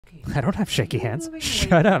Okay. I don't have shaky You're hands. moving away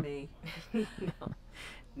Shut from up. me.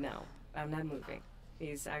 No, I'm not moving.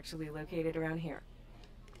 He's actually located around here.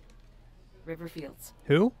 River Fields.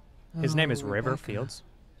 Who? His Oh, name is Rebecca. River Fields.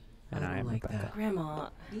 And I don't am like Rebecca. that. Grandma,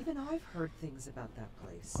 Even I've heard things about that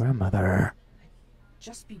place. Grandmother.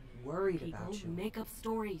 Just be worried people about you. make up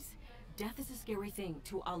stories. Death is a scary thing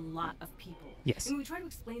to a lot of people. Yes. I mean, we try to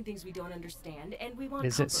explain things we don't understand, and we want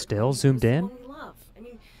Is it comfort still when we zoomed lose in? someone we love. I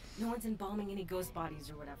mean, no one's embalming any ghost bodies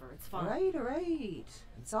or whatever. It's fine. All right.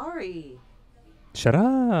 I'm sorry. Shut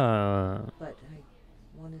up. But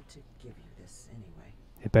I wanted to give you this anyway.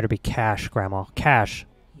 It better be cash, Grandma. Cash.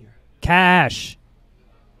 Here. Cash.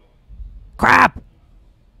 Crap!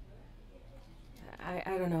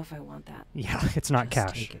 I don't know if I want that. Yeah, it's not Just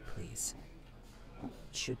cash. Take it, please. It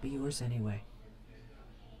should be yours anyway.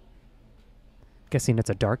 Guessing it's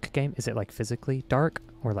a dark game? Is it like physically dark?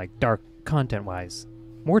 Or like dark content-wise?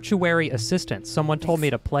 Mortuary Assistant. Someone told me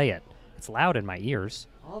to play it. It's loud in my ears.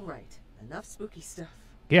 All right. Enough spooky stuff.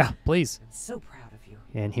 Yeah, please. I'm so proud of you.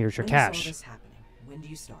 And here's your When is all cash. this happening? When do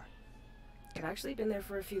you start? I've actually been there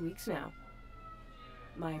for a few weeks now.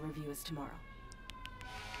 My review is tomorrow.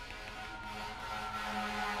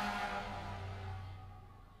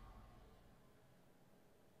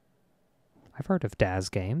 I've heard of Daz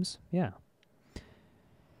Games. Yeah.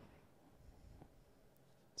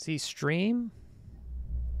 See, stream?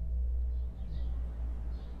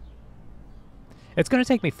 It's going to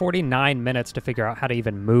take me 49 minutes to figure out how to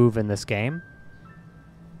even move in this game.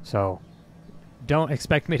 So, don't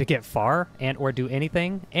expect me to get far and or do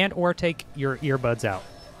anything and or take your earbuds out.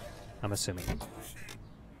 I'm assuming.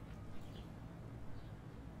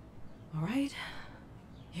 All right,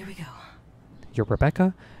 here we go. You're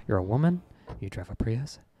Rebecca, you're a woman, you drive a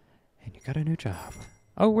Prius, and you got a new job.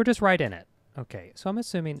 Oh, we're just right in it. Okay, so I'm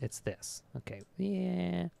assuming it's this. Okay,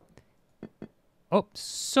 yeah. Oh,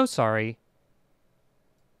 so sorry.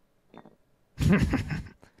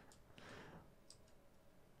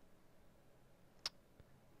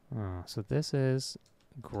 Oh, so this is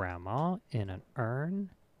Grandma in an urn.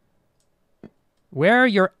 Where are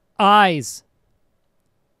your eyes?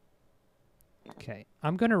 Okay,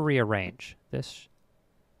 I'm going to rearrange. This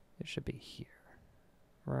it should be here.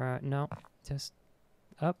 Right, no, just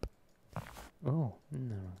up. Oh,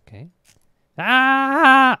 no, okay.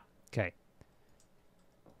 Ah! Okay.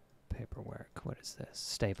 Paperwork, what is this?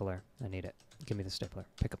 Stapler, I need it. Give me the stapler.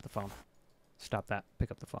 Pick up the phone. Stop that,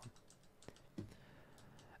 pick up the phone.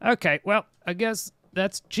 Okay, well, I guess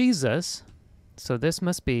that's Jesus. So this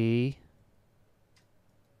must be...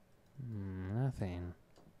 nothing.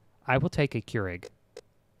 I will take a Keurig.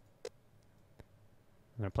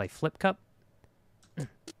 I'm going to play Flip Cup.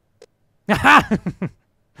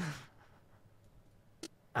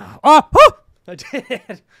 Oh, oh! I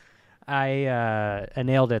did! I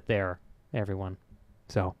nailed it there, everyone.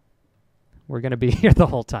 So, we're going to be here the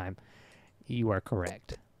whole time. You are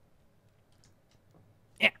correct.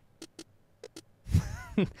 Yeah.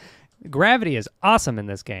 Gravity is awesome in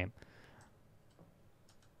this game.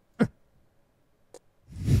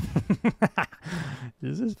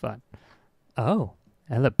 This is fun. Oh,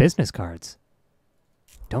 I love business cards.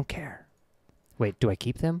 Don't care. Wait, do I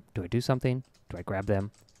keep them? Do I do something? Do I grab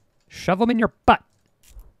them? Shove them in your butt.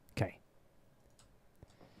 Okay.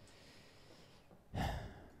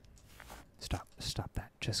 Stop that.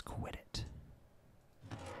 Just quit it.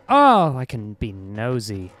 Oh, I can be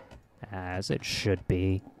nosy. As it should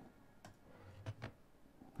be.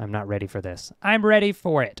 I'm not ready for this. I'm ready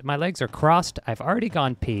for it. My legs are crossed. I've already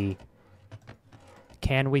gone pee.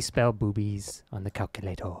 Can we spell boobies on the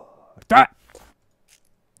calculator? Ah!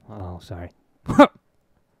 Oh, sorry. I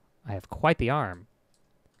have quite the arm.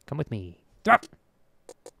 Come with me. Ah!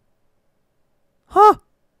 Huh?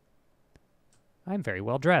 I'm very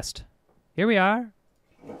well dressed. Here we are.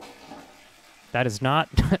 That is not...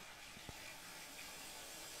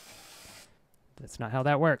 That's not how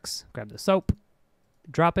that works. Grab the soap.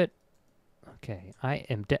 Drop it. Okay,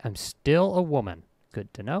 I'm still a woman.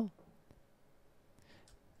 Good to know.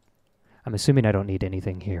 I'm assuming I don't need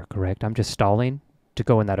anything here, correct? I'm just stalling to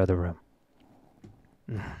go in that other room.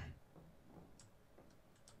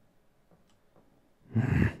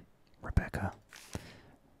 Rebecca.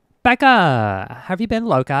 Becca! Have you been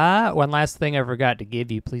loca? One last thing I forgot to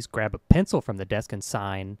give you. Please grab a pencil from the desk and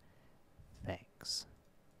sign. Thanks.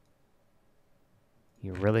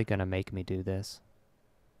 You're really gonna make me do this?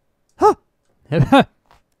 Huh!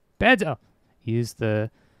 Pencil! Use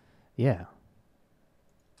the... Yeah.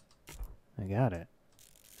 I got it.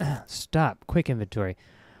 Stop. Quick inventory.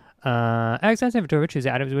 Access inventory. Choose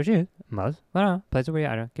the items which you most. Well, place where your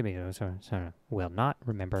item. Give me. Sorry. Will not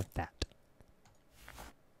remember that.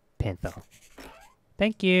 hint, though.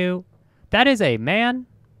 Thank you. That is a man.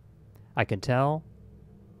 I can tell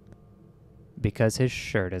because his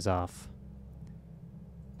shirt is off.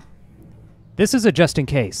 This is a just in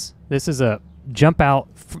case. This is a jump out.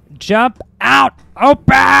 Jump out.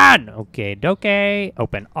 Open. Okay.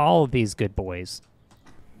 Open all of these good boys.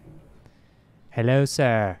 Hello,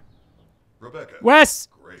 sir. Rebecca. Wes.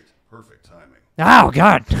 Great. Perfect timing. Oh,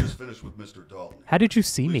 God. Just finished with Mr. Dalton. How did you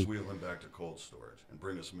see Please me? wheel him back to cold storage and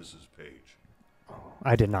bring us Mrs. Page.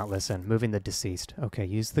 I did not listen. Moving the deceased. Okay,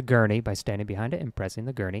 use the gurney by standing behind it and pressing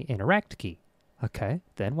the gurney interact key. Okay,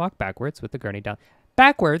 then walk backwards with the gurney down.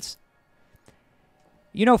 Backwards?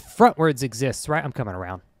 You know frontwards exists, right? I'm coming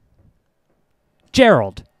around.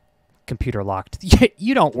 Gerald. Computer locked.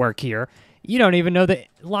 You don't work here. You don't even know the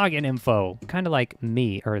login info. Kind of like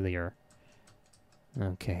me earlier.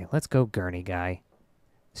 Okay, let's go gurney guy.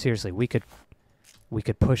 Seriously, we could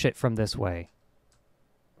push it from this way.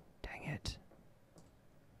 Dang it.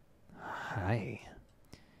 Hi.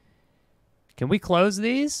 Can we close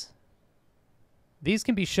these? These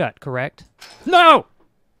can be shut, correct? No!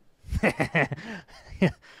 I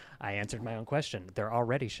answered my own question. They're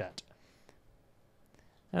already shut.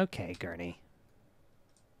 Okay, gurney.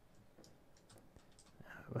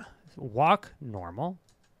 Walk normal.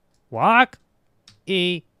 Walk.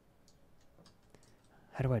 E.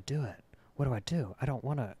 How do I do it? What do I do? I don't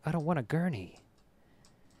want a gurney.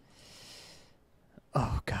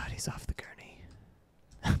 Oh God, he's off the gurney.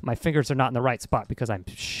 My fingers are not in the right spot because I'm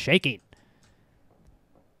shaking.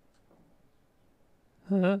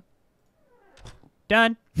 Done.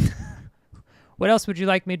 What else would you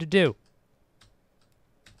like me to do?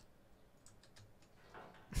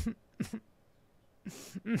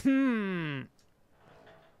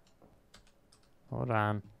 Hold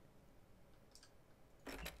on.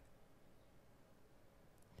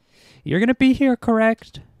 You're gonna be here,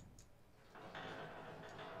 correct?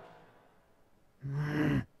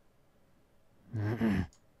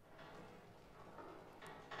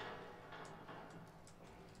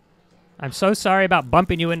 I'm so sorry about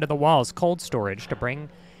bumping you into the walls. Cold storage to bring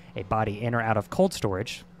a body in or out of cold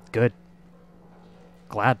storage. Good.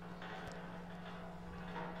 Glad.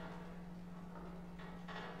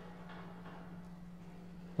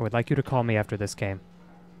 I would like you to call me after this game.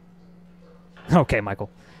 Okay,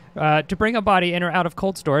 Michael. To bring a body in or out of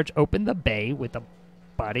cold storage, open the bay with the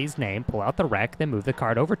body's name, pull out the wreck, then move the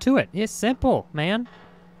card over to it. It's simple, man.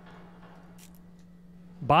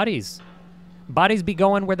 Bodies. Bodies be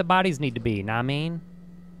going where the bodies need to be, know what I mean?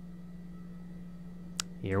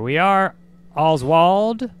 Here we are.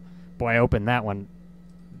 Oswald. Boy, I opened that one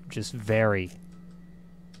just very,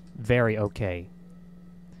 very okay.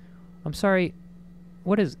 I'm sorry.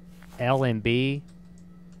 What is LMB?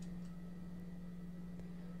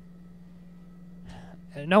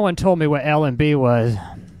 No one told me what LMB was.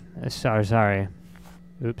 Sorry.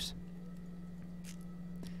 Oops.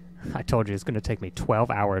 I told you it's going to take me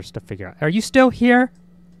 12 hours to figure out. Are you still here?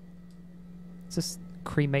 Is this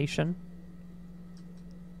cremation?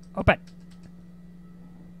 Open.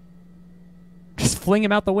 Just fling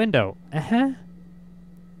him out the window. Uh-huh.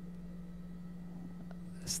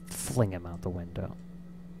 Just fling him out the window.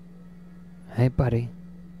 Hey, buddy.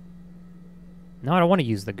 No, I don't want to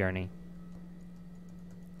use the gurney.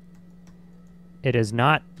 It is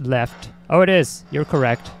not left. Oh, it is. You're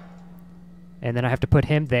correct. And then I have to put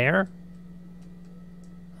him there?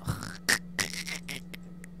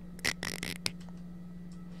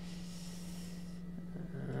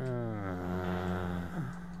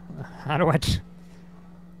 How do I...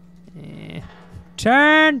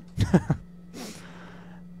 Turn!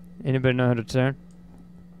 Anybody know how to turn?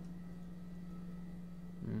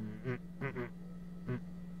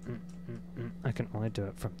 I can only do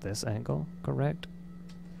it from this angle, correct?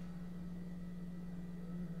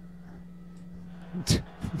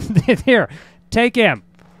 Here, take him.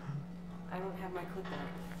 I don't have my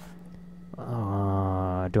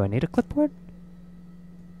clipboard. Do I need a clipboard?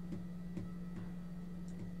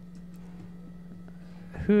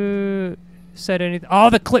 Who said anything? Oh,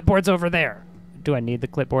 the clipboard's over there. Do I need the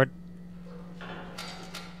clipboard?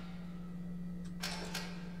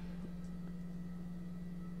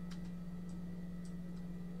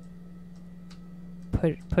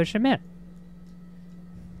 Push him in.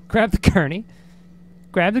 Grab the gurney.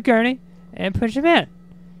 Grab the gurney and push him in.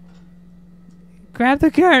 Grab the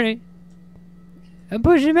gurney and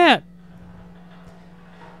push him in.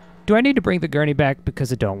 Do I need to bring the gurney back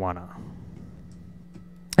because I don't want to?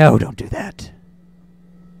 Oh, don't do that.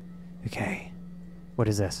 Okay. What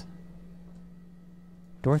is this?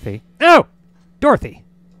 Dorothy. Oh! Dorothy!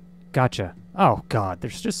 Gotcha. Oh, God.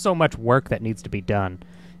 There's just so much work that needs to be done.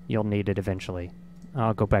 You'll need it eventually.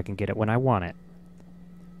 I'll go back and get it when I want it.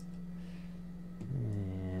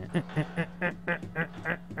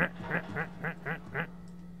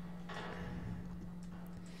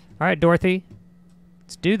 All right, Dorothy.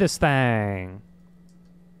 Let's do this thing.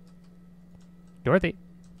 Dorothy.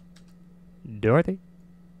 Dorothy.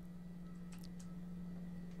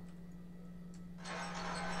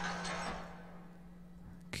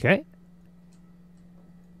 Okay.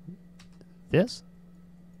 This.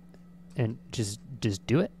 And just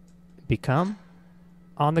do it. Become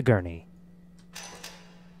on the gurney.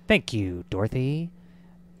 Thank you, Dorothy.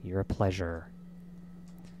 You're a pleasure.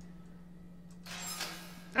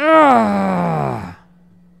 Ah!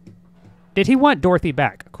 Did he want Dorothy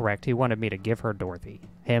back? Correct. He wanted me to give her Dorothy.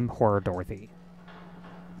 Him, her, Dorothy.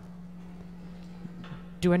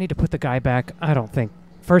 Do I need to put the guy back? I don't think.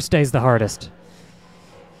 First day's the hardest.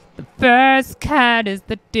 The first cut is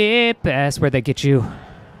the deepest. Where'd they get you?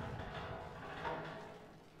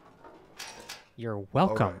 You're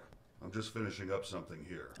welcome. All right. I'm just finishing up something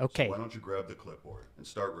here. Okay. So why don't you grab the clipboard and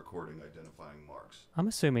start recording identifying marks. I'm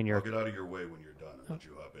assuming I'll you're... get out of your way when you're done and let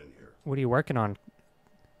you hop in here. What are you working on?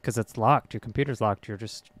 Because it's locked. Your computer's locked. You're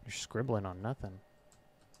scribbling on nothing.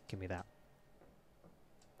 Give me that.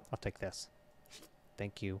 I'll take this.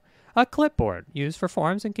 Thank you. A clipboard used for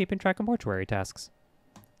forms and keeping track of mortuary tasks.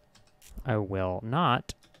 I will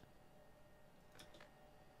not.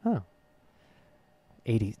 Oh.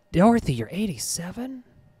 80. Dorothy, you're 87?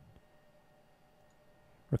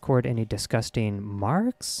 Record any disgusting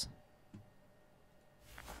marks?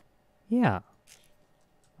 Yeah.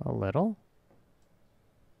 A little.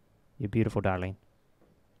 You beautiful darling.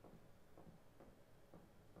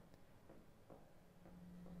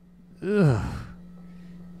 Ugh.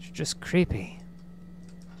 It's just creepy.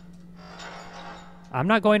 I'm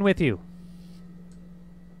not going with you.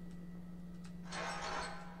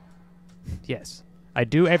 Yes. I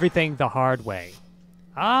do everything the hard way.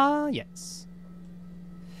 Ah, yes.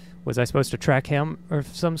 Was I supposed to track him or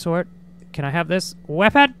some sort? Can I have this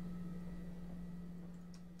weapon?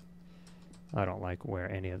 I don't like where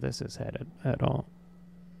any of this is headed at all.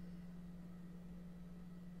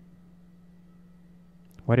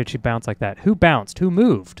 Why did she bounce like that? Who bounced? Who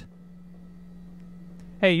moved?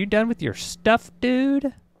 Hey, you done with your stuff,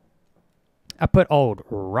 dude? I put old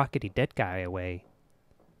rockety dead guy away.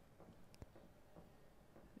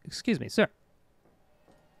 Excuse me, sir.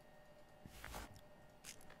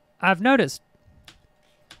 I've noticed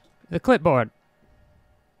the clipboard.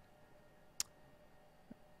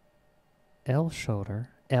 L shoulder,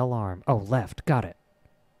 L arm. Oh, left. Got it.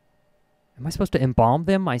 Am I supposed to embalm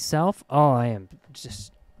them myself? Oh, I am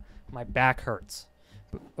just... My back hurts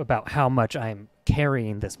about how much I'm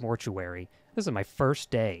carrying this mortuary. This is my first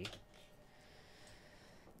day.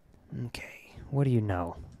 Okay, what do you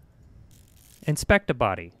know? Inspect a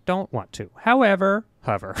body. Don't want to. However,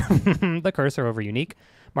 hover. The cursor over unique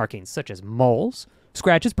markings such as moles,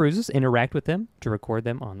 scratches, bruises, interact with them to record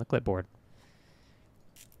them on the clipboard.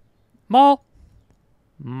 Mole.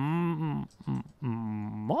 Mole.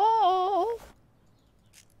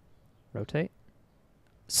 Rotate.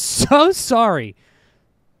 So sorry.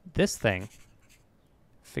 This thing.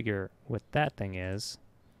 Figure what that thing is.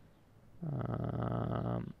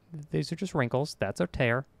 These are just wrinkles. That's a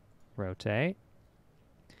tear. Rotate.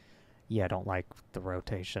 Yeah, I don't like the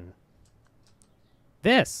rotation.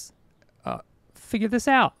 This. Figure this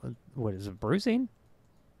out. What is it, bruising?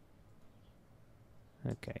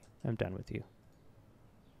 Okay, I'm done with you.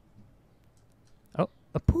 Oh,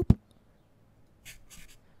 a poop.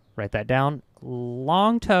 Write that down.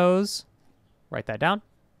 Long toes. Write that down.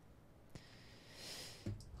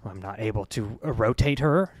 I'm not able to rotate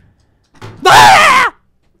her. Ah!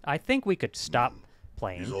 I think we could stop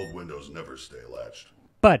playing. These old windows never stay latched.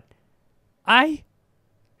 But I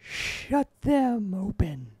shut them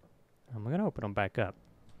open. I'm going to open them back up.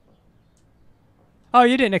 Oh,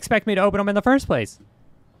 you didn't expect me to open them in the first place.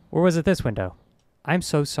 Or was it this window? I'm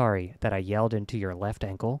so sorry that I yelled into your left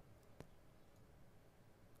ankle.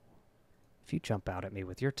 If you jump out at me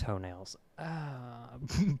with your toenails.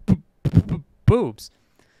 Boobs.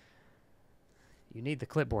 You need the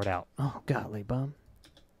clipboard out. Oh, golly bum.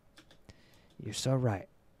 You're so right.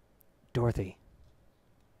 Dorothy.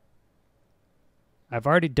 I've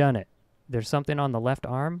already done it. There's something on the left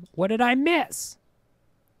arm. What did I miss?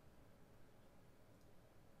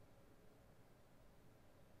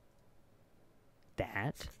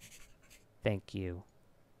 That. Thank you.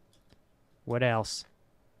 What else?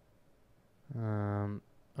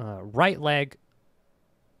 Right leg.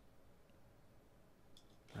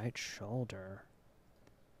 Right shoulder.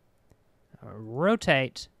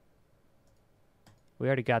 Rotate. We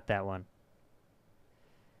already got that one.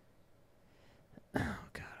 Oh,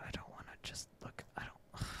 God. I don't want to just look. I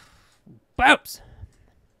don't. Boops!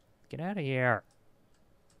 Get out of here.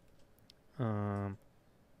 Did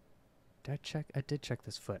I check? I did check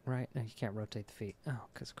this foot, right? No, you can't rotate the feet. Oh,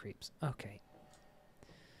 because creeps. Okay.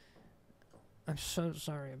 I'm so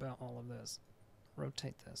sorry about all of this.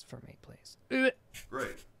 Rotate this for me, please.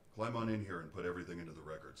 Great. Climb on in here and put everything into the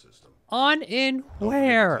record system. On in Don't forget to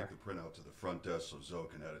where? take the printout to the front desk so Zoe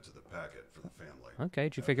can add it to the packet for the family. Okay,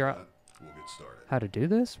 did you After figure out that, we'll get started. how to do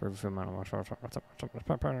this? Yeah,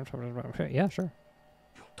 sure.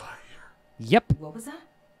 You'll die here. Yep. What was that?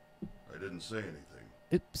 I didn't say anything.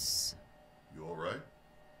 Oops. You all right?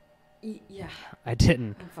 Yeah, I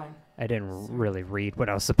didn't I'm fine. really read what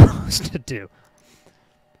I was supposed to do.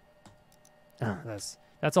 Oh, that's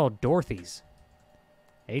all Dorothy's.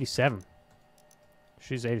 87.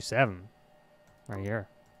 She's 87. Right here.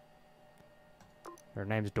 Her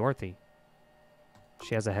name's Dorothy.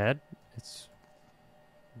 She has a head. That's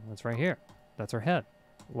right here. That's her head.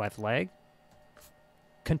 Left leg.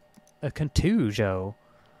 A contusio.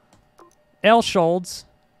 L. Schultz.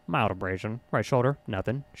 Mild abrasion. Right shoulder.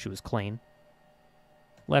 Nothing. She was clean.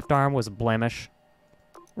 Left arm was a blemish.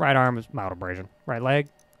 Right arm was mild abrasion. Right leg.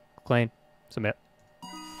 Clean. Submit.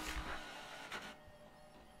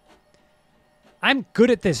 I'm good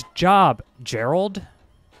at this job, Gerald.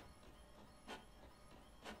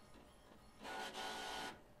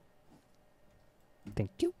 Thank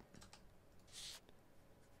you.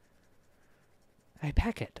 A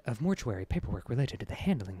packet of mortuary paperwork related to the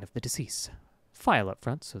handling of the deceased. File up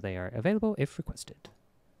front so they are available if requested.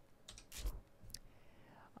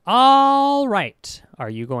 All right. Are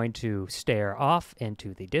you going to stare off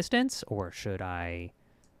into the distance, or should I...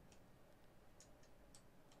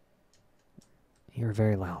 You're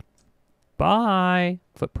very loud. Bye.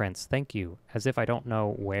 Footprints. Thank you. As if I don't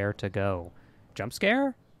know where to go. Jump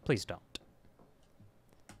scare? Please don't.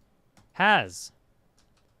 Has.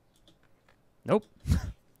 Nope.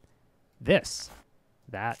 This.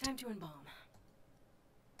 That. Time to embalm.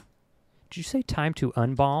 Did you say time to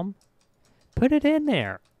unbalm? Put it in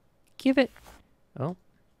there. Give it... Oh.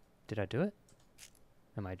 Did I do it?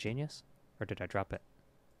 Am I a genius? Or did I drop it?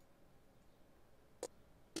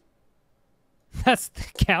 That's the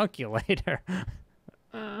calculator.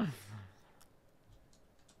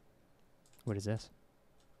 What is this?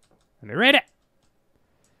 Let me read it.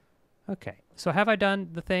 Okay. So have I done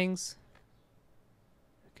the things?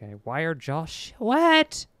 Okay. Wire Josh.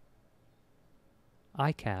 What?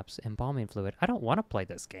 Eye caps, embalming fluid. I don't want to play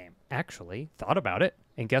this game. Actually, thought about it.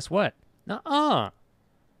 And guess what? Nuh-uh.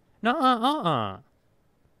 Nuh-uh.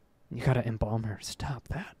 You gotta embalm her. Stop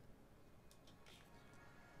that.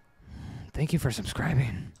 Thank you for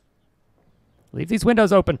subscribing. Leave these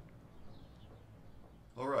windows open.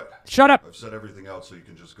 All right. Shut up. I've set everything out so you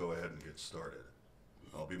can just go ahead and get started.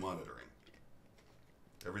 I'll be monitoring.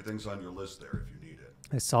 Everything's on your list there if you need it.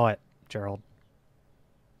 I saw it, Gerald.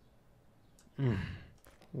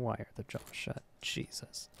 Why are the jaws shut?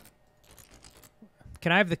 Jesus.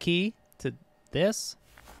 Can I have the key to this?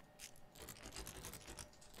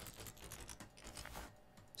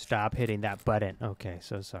 Stop hitting that button. Okay,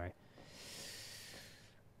 so sorry.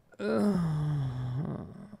 No.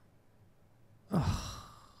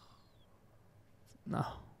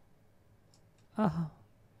 Oh.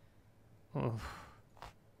 Oh.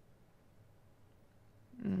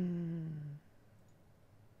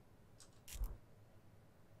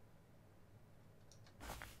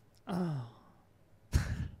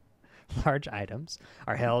 Large items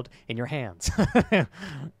are held in your hands.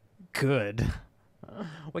 Good.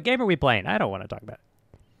 What game are we playing? I don't want to talk about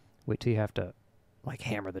it. Wait till you have to, like,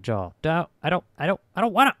 hammer the jaw. No, I don't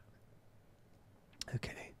want to.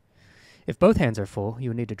 Okay. If both hands are full,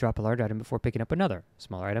 you will need to drop a large item before picking up another.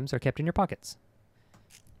 Smaller items are kept in your pockets.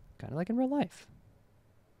 Kind of like in real life.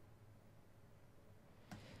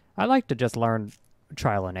 I like to just learn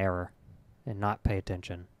trial and error and not pay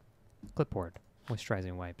attention. Clipboard.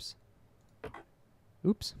 Moisturizing wipes.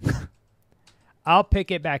 Oops. I'll pick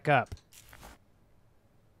it back up.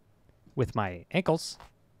 With my ankles.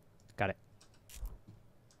 Got it.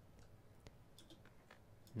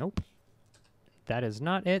 Nope. That is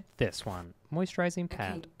not it. This one. Moisturizing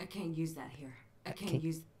pad. I can't use that here. I can't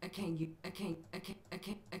use that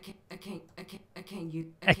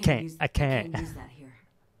here.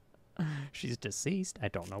 She's deceased. I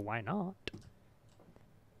don't know why not.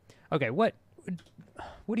 Okay, what do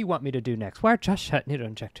you want me to do next? Wire Josh shut. Needle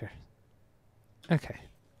injector. Okay.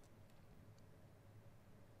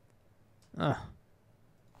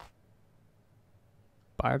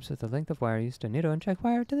 Barbs with the length of wire used to needle inject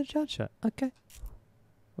wire to the jaw shut. Okay.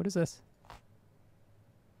 What is this?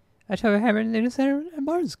 I told you having in the center and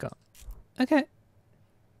Martin's go. Okay.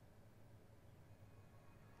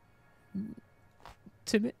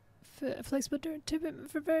 Tibet flexible during tibet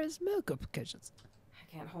for various medical applications. I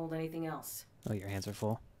can't hold anything else. Oh, your hands are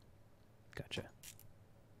full? Gotcha.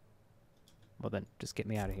 Well then, just get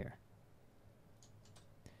me out of here.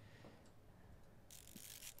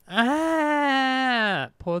 Ah!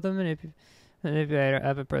 Pull the manipulator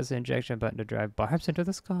up and press the injection button to drive barbs into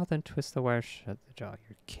the skull, then twist the wire shut the jaw.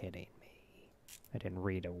 You're kidding me. I didn't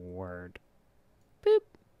read a word. Boop.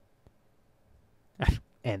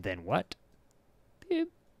 And then what? Boop.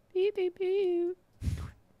 Beep, beep, beep.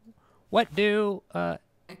 What do, I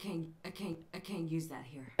can't use that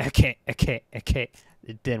here. Okay.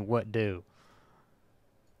 Then what do?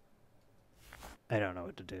 I don't know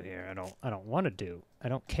what to do here. I don't want to do. I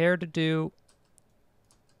don't care to do.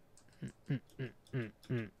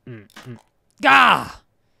 Gah!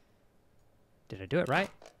 Did I do it right?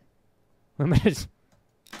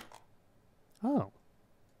 Oh.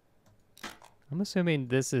 I'm assuming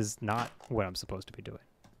this is not what I'm supposed to be doing.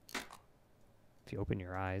 If you open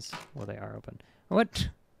your eyes, well, they are open. What?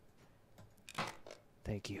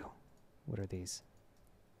 Thank you. What are these?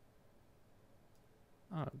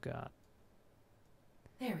 Oh, God.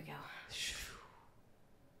 There we go.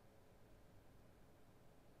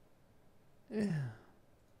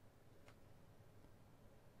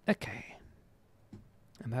 Okay.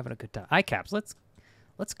 I'm having a good time. Eye caps. Let's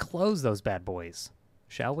close those bad boys,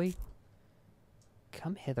 shall we?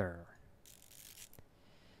 Come hither.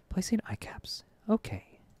 Placing eye caps.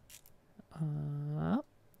 Okay. And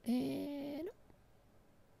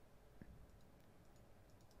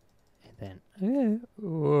then.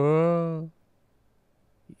 Whoa.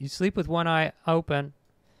 You sleep with one eye open.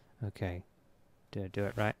 Okay. Did I do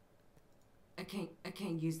it right? I can't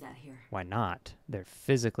use that here. Why not? They're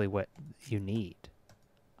physically what you need.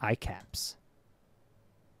 Eye caps.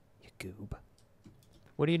 You goob.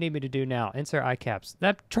 What do you need me to do now? Insert eye caps.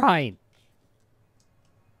 I'm trying.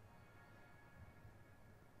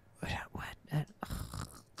 What?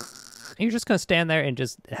 You're just going to stand there and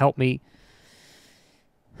just help me?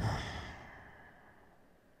 I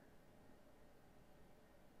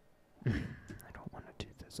don't want to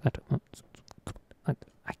do this. I don't want to.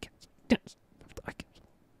 I can't. I can't.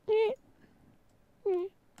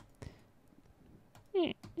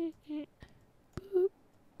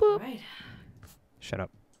 All right. Shut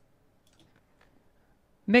up.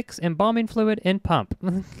 Mix embalming fluid in pump.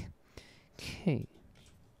 Okay.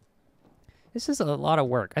 This is a lot of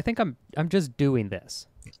work. I think I'm just doing this.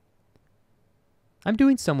 I'm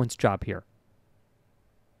doing someone's job here.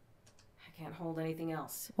 I can't hold anything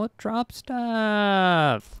else. Well, drop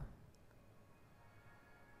stuff.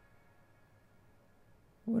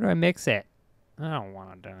 Where do I mix it? I don't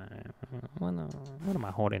want to do it. What am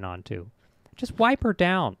I holding on to? Just wipe her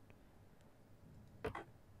down.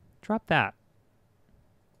 Drop that.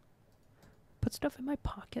 Put stuff in my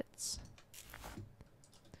pockets.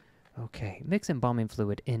 Okay, mix embalming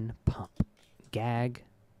fluid in pump. Gag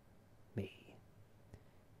me.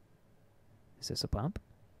 Is this a pump?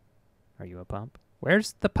 Are you a pump?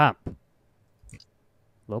 Where's the pump?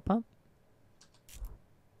 Low pump?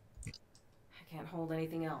 I can't hold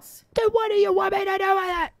anything else. Then what do you want me to do with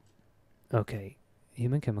it? Okay,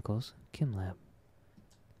 human chemicals, chem lab.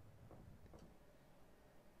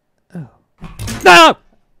 Oh. No!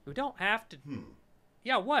 We don't have to...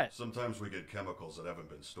 Yeah, what? Sometimes we get chemicals that haven't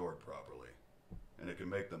been stored properly, and it can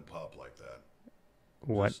make them pop like that.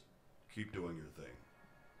 What? Just keep doing your thing.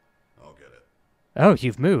 I'll get it. Oh,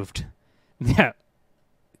 you've moved. Yeah.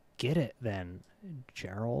 Get it, then,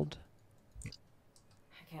 Gerald. I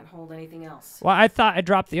can't hold anything else. Well, I thought I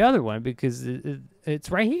dropped the other one because it's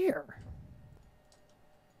right here.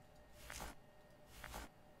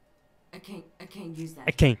 I can't use that.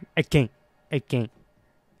 I can't.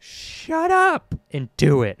 Shut up and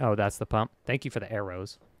do it. Oh, that's the pump. Thank you for the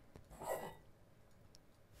arrows.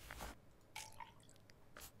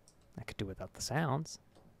 I could do without the sounds.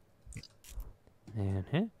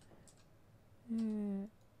 And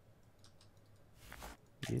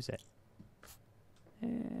use it.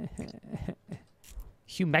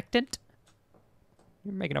 Humectant?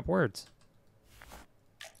 You're making up words.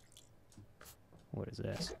 What is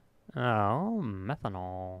this? Oh,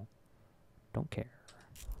 methanol. Don't care.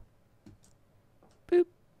 Boop.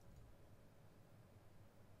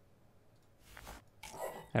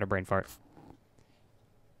 Had a brain fart.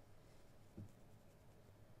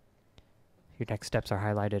 Your next steps are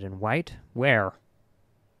highlighted in white. Where?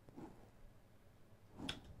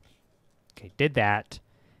 Okay, did that.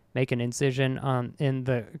 Make an incision in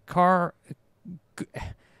the car.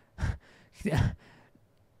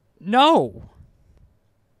 No!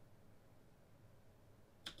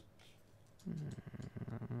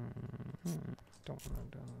 Don't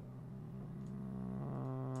want to...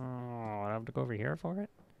 I have to go over here for it?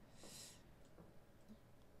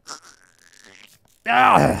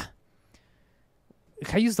 Ah!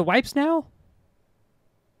 Can I use the wipes now?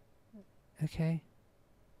 Okay.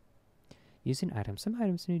 Using items. Some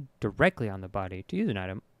items need directly on the body. To use an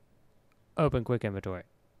item, open quick inventory.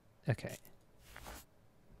 Okay.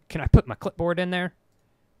 Can I put my clipboard in there?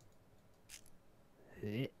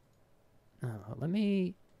 Oh, let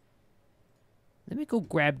me go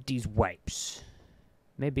grab these wipes.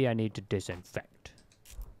 Maybe I need to disinfect.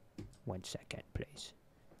 1 second, please.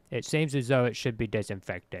 It seems as though it should be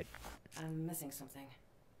disinfected. I'm missing something.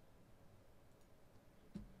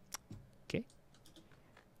 Okay.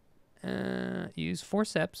 Use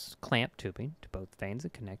forceps clamp tubing to both veins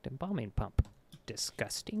and connect embalming pump.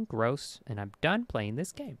 Disgusting, gross, and I'm done playing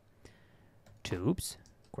this game. Tubes.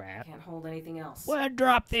 Grab. Can't hold anything else. Well,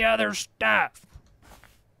 drop the other stuff.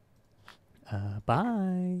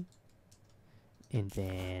 Bye. And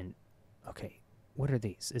then, okay, what are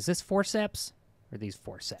these? Is this forceps? Or are these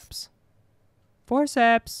forceps?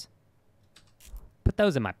 Forceps! Put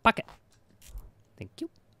those in my pocket. Thank you.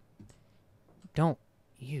 Don't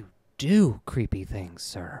you do creepy things,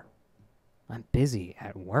 sir. I'm busy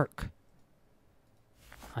at work.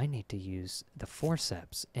 I need to use the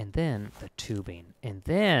forceps, and then the tubing, and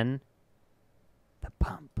then the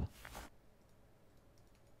pump.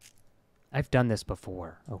 I've done this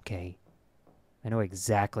before, okay? I know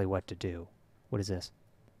exactly what to do. What is this?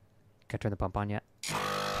 Can I turn the pump on yet?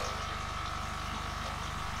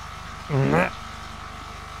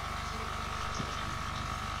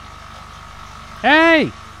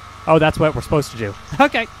 Hey! Oh, that's what we're supposed to do.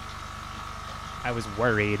 Okay. I was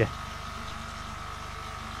worried.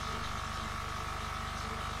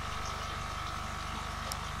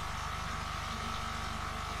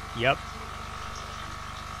 Yep.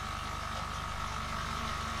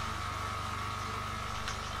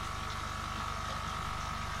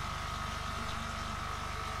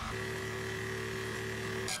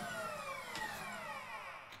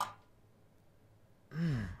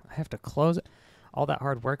 I have to close it. All that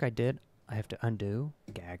hard work I did, I have to undo.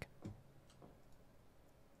 Gag.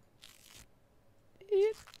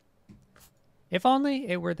 If only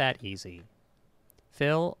it were that easy.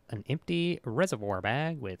 Fill an empty reservoir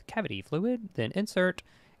bag with cavity fluid, then insert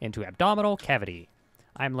into abdominal cavity.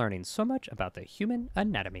 I'm learning so much about the human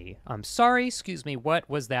anatomy. I'm sorry, excuse me, what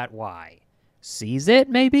was that? Why? Sees it,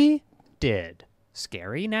 maybe? Did.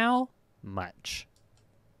 Scary now? Much.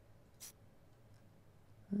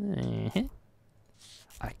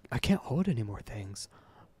 I can't hold any more things.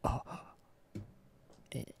 I'm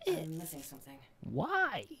missing something.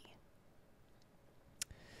 Why?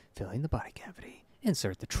 Filling the body cavity.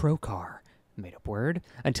 Insert the trocar. Made up word.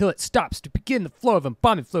 Until it stops to begin the flow of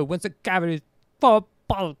embalming fluid. Once the cavity is full,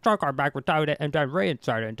 bottle of trocar bag retired it and then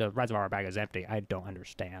reinsert it into the reservoir bag is empty. I don't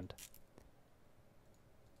understand.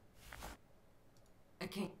 I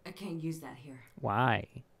can't use that here. Why?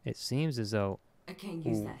 It seems as though I can't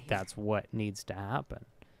use that here. that's what needs to happen.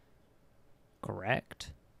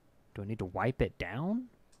 Correct? Do I need to wipe it down?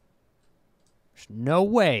 There's no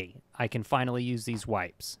way I can finally use these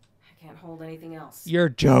wipes. I can't hold anything else. You're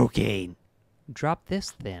joking. Drop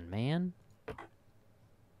this then, man.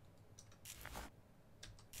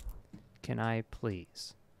 Can I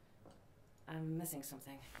please? I'm missing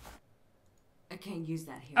something. I can't use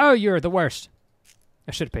that here. Oh, you're the worst.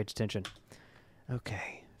 I should have paid attention.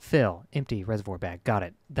 Okay. Fill. Empty reservoir bag. Got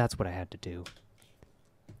it. That's what I had to do.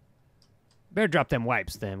 Better drop them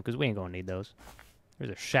wipes then, because we ain't gonna need those.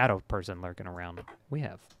 There's a shadow person lurking around. We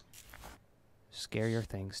have scarier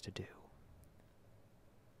things to do.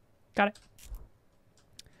 Got it.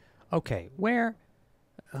 Okay, where?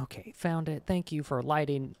 Okay, found it. Thank you for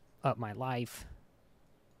lighting up my life.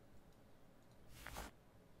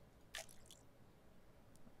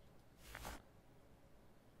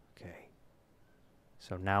 Okay.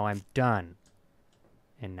 So now I'm done.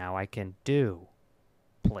 And now I can do.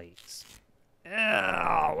 Please.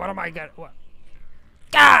 Ugh, what am I gonna... What?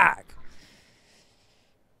 Gag!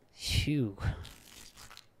 Phew.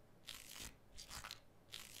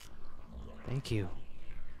 Thank you.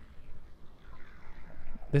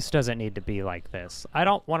 This doesn't need to be like this. I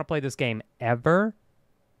don't want to play this game ever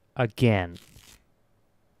again.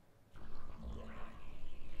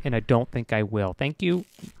 And I don't think I will. Thank you.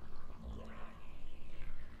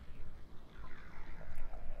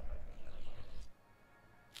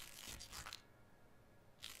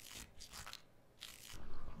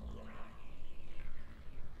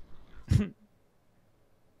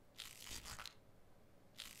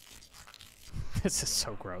 This is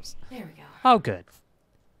so gross. There we go. Oh, good.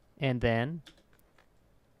 And then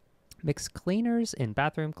mix cleaners in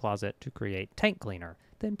bathroom closet to create tank cleaner.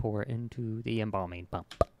 Then pour into the embalming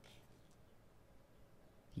pump.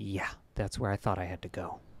 Yeah, that's where I thought I had to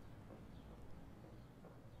go.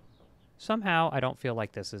 Somehow, I don't feel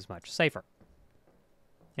like this is much safer.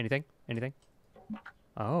 Anything? Anything?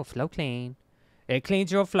 Oh, flow clean. It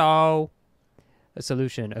cleans your flow. A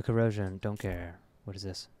solution, a corrosion, don't care. What is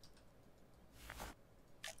this?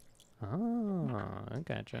 Oh, I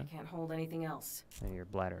gotcha. I can't hold anything else. And your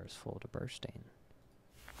bladder is full to bursting.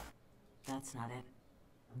 That's not it.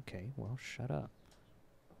 Okay, well, shut up.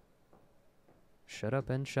 Shut up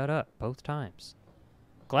and shut up, both times.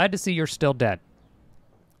 Glad to see you're still dead.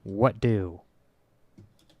 What do?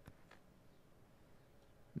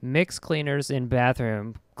 Mix cleaners in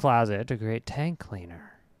bathroom closet to create tank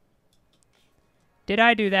cleaner. Did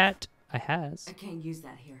I do that? I has. I can't use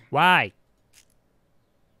that here. Why?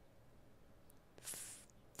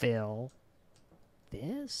 Fill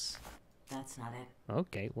this? That's not it.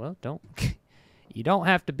 Okay, well, don't. You don't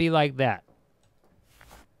have to be like that.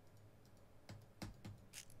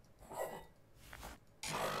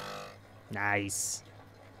 Nice.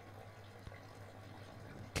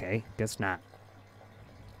 Okay, guess not.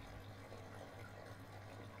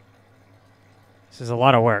 This is a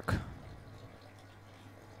lot of work.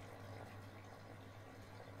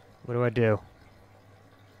 What do I do?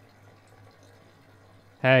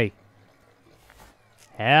 Hey.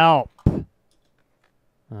 Help.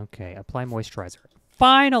 Okay, apply moisturizer.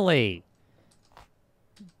 Finally!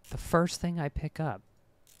 The first thing I pick up.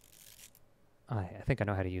 I think I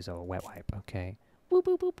know how to use a wet wipe. Okay. Woo,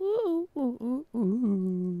 boo, boo, boo. Ooh, ooh,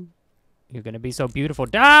 ooh. You're gonna be so beautiful.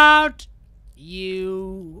 Don't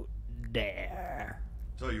you dare.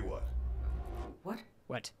 Tell you what, What?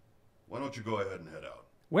 What? why don't you go ahead and head out?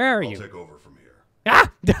 Where are I'll you? take over from here.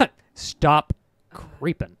 Ah! Stop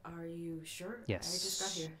creeping. Are you sure? Yes. I just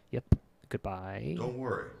got here. Yep. Goodbye. Don't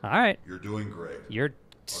worry. All right. You're doing great. You're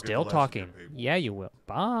still the last talking. of your people. Yeah, you will.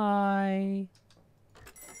 Bye.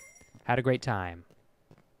 Had a great time.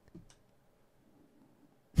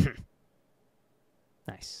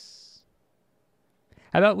 Nice.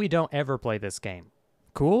 How about we don't ever play this game?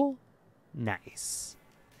 Cool? Nice.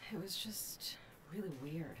 It was just really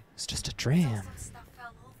weird. It's just a dream. Some stuff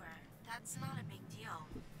fell over. That's not a big deal.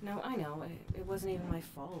 No, I know. It wasn't even my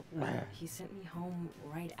fault. But he sent me home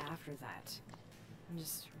right after that. I'm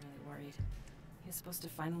just really worried. He was supposed to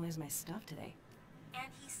finalize my stuff today.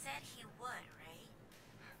 And he said he would, right?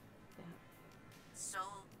 Yeah. So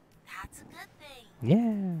that's a good thing.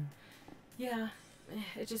 Yeah. Yeah,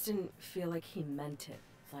 it just didn't feel like he meant it.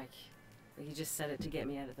 Like he just said it to get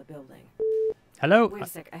me out of the building. Hello? Wait a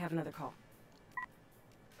sec, I have another call.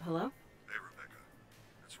 Hello? Hey, Rebecca.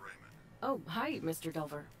 It's Raymond. Oh, hi, Mr.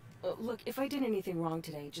 Delver. Look, if I did anything wrong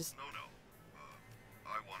today, just... No.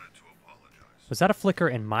 I wanted to apologize. Was that a flicker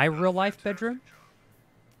in my Done a real life fantastic bedroom? job.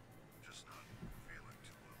 Just not feeling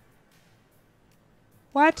too well.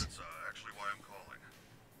 What? That's actually why I'm calling.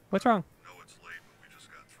 What's wrong? No, it's late, but we just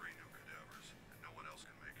got 3 new cadavers, and no one else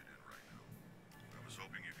can make it in right now. I was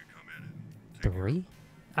hoping you could come in and take care of 3?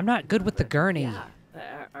 I'm not good with the gurney. Yeah.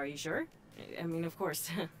 Are you sure? I mean, of course.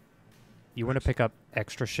 You want to pick up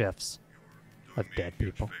extra shifts You're of doing me dead a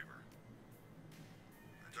huge people. favor.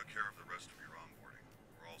 I took care of the rest of your onboarding.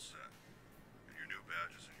 We're all set. And your new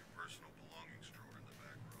badge is in your personal belongings drawer in the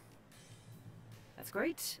back room. That's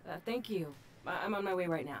great. Thank you. I'm on my way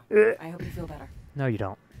right now. I hope you feel better. No, you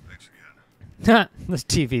don't. Thanks again. This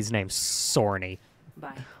TV's name's Sorny.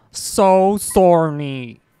 Bye. So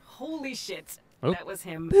Sorny. Holy shit. Oh. That was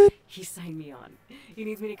him. He signed me on. He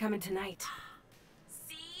needs me to come in tonight.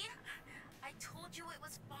 See? I told you it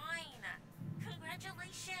was fine.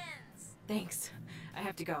 Congratulations. Thanks. I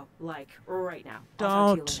have to go. Like, right now.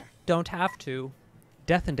 I'll talk to you Don't have to.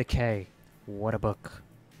 Death and Decay. What a book.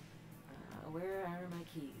 later. Where are my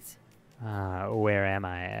keys? Where am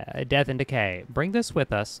I? Death and Decay. Bring this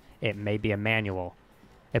with us. It may be a manual.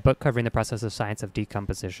 A book covering the process of science of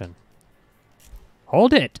decomposition.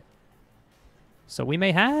 Hold it! So we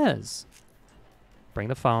may has. Bring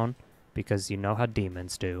the phone, because you know how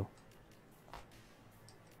demons do.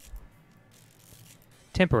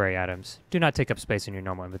 Temporary items. Do not take up space in your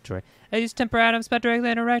normal inventory. I use temporary items by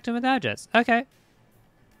directly interacting with objects. Okay.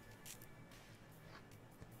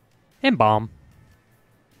 Embalm.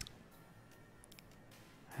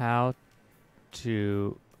 How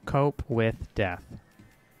to cope with death.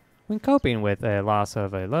 When coping with a loss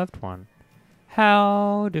of a loved one,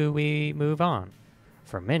 how do we move on?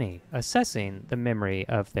 For many, assessing the memory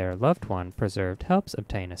of their loved one preserved helps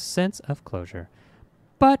obtain a sense of closure.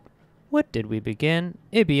 But what did we begin?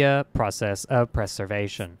 Ibia process of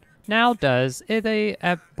preservation. Now does the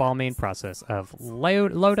embalming process of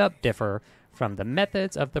load up differ from the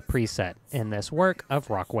methods of the preset in this work of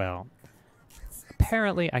Rockwell?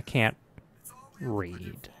 Apparently I can't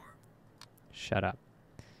read. Shut up.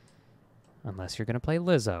 Unless you're going to play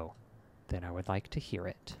Lizzo, then I would like to hear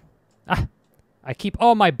it. Ah! I keep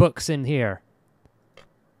all my books in here.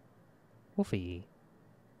 Wolfie.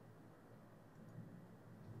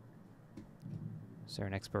 Is there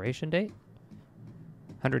an expiration date?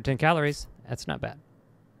 110 calories. That's not bad.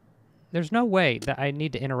 There's no way that I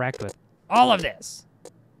need to interact with all of this.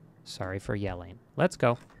 Sorry for yelling. Let's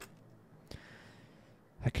go.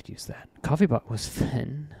 I could use that. Coffee pot was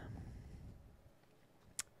thin.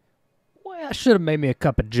 Well, I should have made me a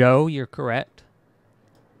cup of joe. You're correct.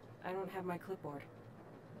 I don't have my clipboard.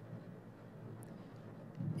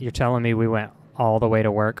 You're telling me we went all the way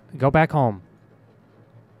to work? Go back home.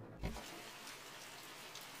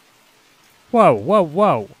 Whoa, whoa,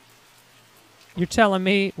 whoa. You're telling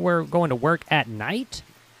me we're going to work at night?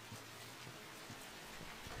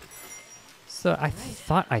 So I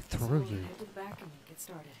thought I threw you. Head to the back and get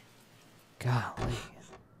started. Golly.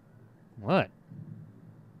 What?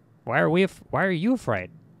 Why are you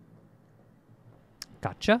afraid?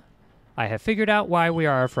 Gotcha. I have figured out why we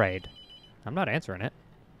are afraid. I'm not answering it.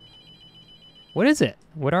 What is it?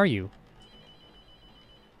 What are you?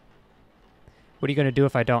 What are you going to do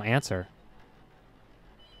if I don't answer?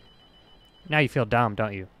 Now you feel dumb,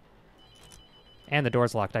 don't you? And the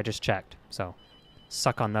door's locked. I just checked. So,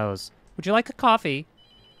 suck on those. Would you like a coffee?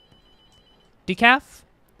 Decaf?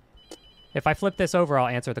 If I flip this over, I'll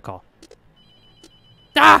answer the call.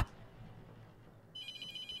 Ah!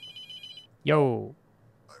 Yo.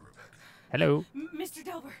 Hi, Rebecca. Hello. Mr.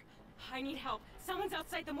 Delver, I need help. Someone's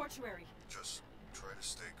outside the mortuary. Just try to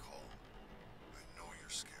stay calm. I know you're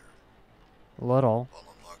scared. Little.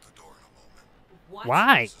 I'll unlock the door in a moment. What?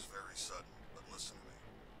 Why? This is very sudden, but listen to me.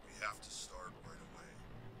 We have to start right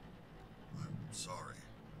away. I'm sorry.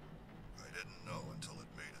 I didn't know until it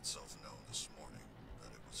made itself known this morning that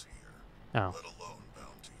it was here, Oh. let alone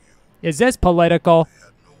bound to you. Is this political? I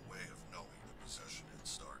had no way of knowing the possession had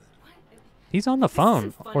started. What? He's on the This phone,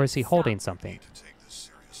 isn't funny. or is he holding Stop. You something? need to take this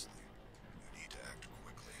seriously. You need to act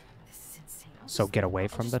quickly. This is insane. I'll So just- get away I'll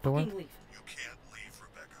from just the door? fucking leave. You can't leave,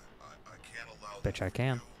 Rebecca. I can't allow Bitch, that I for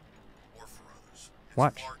can. you or for others. It's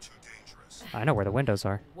Watch. far too dangerous. I know where the windows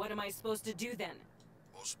are. What am I supposed to do then?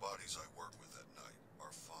 Most bodies I work with at night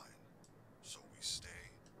are fine, so we stay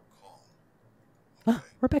calm. Ah, Okay?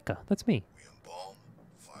 Rebecca, that's me. We embalm,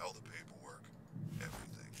 file the paperwork,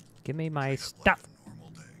 everything. Give me my Treat it stuff. like a normal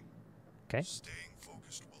day. Okay. Staying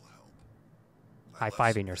focused will help. I High left fiving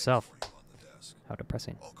something yourself. for you on the desk. How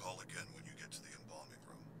depressing. I'll call again when you get to the embalming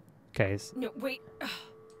room. Okay. No, wait. Ugh.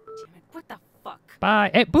 Damn it. What the fuck?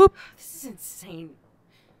 Bye. Hey, boop. This is insane.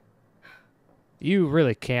 You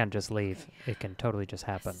really can just leave. It can totally just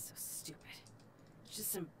happen. This is so stupid.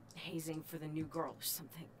 Just some hazing for the new girl or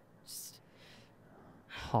something. Just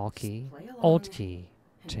Hall key. play along Old key.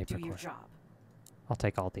 and Tape do your recorder. job. I'll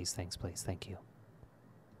take all these things, please. Thank you.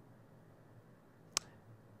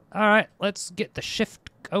 All right, let's get the shift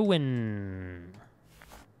going.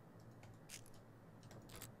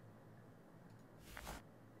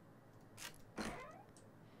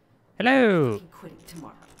 Hello. I'm quitting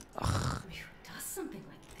tomorrow. Ugh. Who does something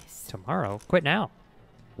like this? Tomorrow? Quit now.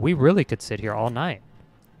 We really could sit here all night.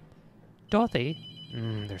 Dorothy?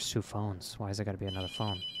 There's two phones. Why has there got to be another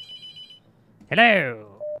phone?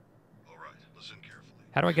 Hello. All right, listen carefully.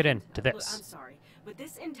 How do I get into Look, I'm this? sorry, but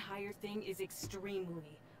this entire thing is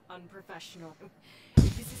extremely unprofessional.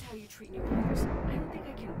 If this is how you treat new hires, I don't think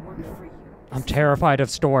I can work for you. I'm This is- terrified of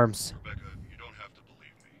storms. Rebecca, you don't have to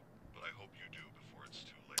believe me, but I hope you do before it's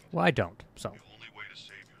too late. Well, I don't, so The only way to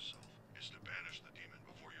save yourself is to banish the demon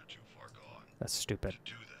before you're too far gone. that's stupid.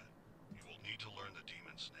 To do that, you will need to learn the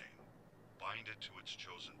demon's name, bind it to its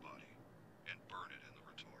chosen body, and burn it in the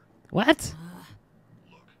retort. What?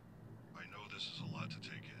 Look, I know this is a lot to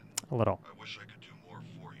take in. A little. I wish I could do more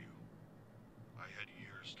for you. I had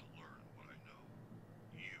years to learn what I know.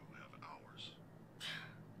 You have hours.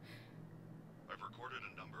 I've recorded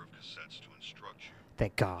a number of cassettes to instruct you.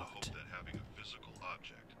 Thank in the hope God. that having a physical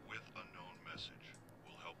object with a known message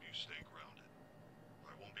will help you stay grounded.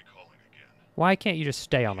 I won't be calling again. Why can't you just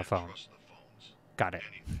stay on the Can't phone? trust the phones. Got it.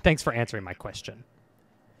 Anything. Thanks for answering my question.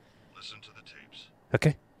 Listen to the tapes.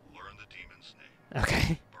 Okay. Learn the demon's name.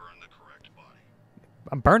 Okay. Burn the correct body.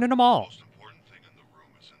 I'm burning them The all. most important thing in the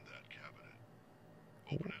room is in that cabinet.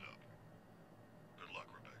 Open it up. Good luck,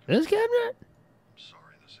 This cabinet? I'm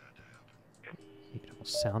sorry this had to happen. You don't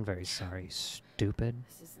sound very sorry, stupid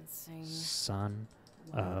This is insane. son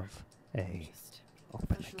Whatever. of a... Just Open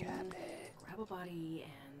the professional, cabinet. grab a body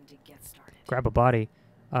and get started. Grab a body.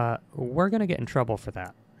 We're gonna get in trouble for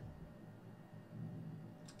that.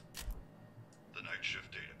 The night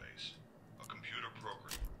shift database. A computer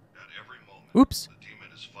program. At every moment, Oops. the demon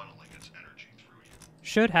is funneling its energy through you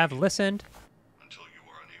Should have listened until you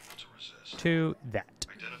are unable to resist. to that.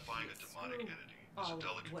 Identifying a demonic entity is a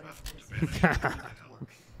delicate what method is to banish it from hell.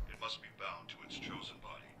 It must be bound to its chosen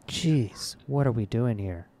body. Jeez, what are we doing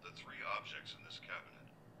here? The three objects in this cabinet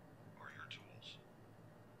are your tools.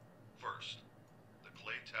 First, the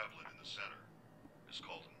clay tablet in the center is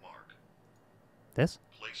called a mark. This?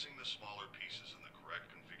 Placing the smaller pieces in the correct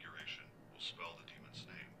configuration will spell the demon's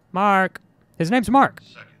name. Mark. His name's Mark.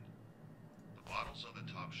 Second, the bottles on the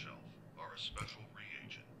top shelf are a special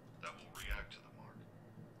reagent that will react to the mark.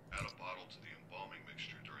 Add a bottle to the embalming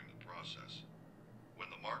mixture during the process.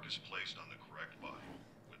 When the mark is placed on the correct body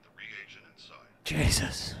with the reagent inside,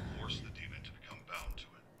 Jesus. force the demon to become bound to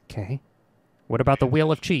it. Okay. What about the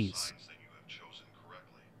wheel of cheese? Signs that you have chosen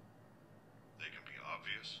correctly. They can be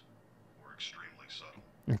obvious or extremely subtle.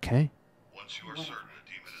 Okay. Once you are certain the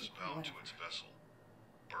demon is bound to its vessel,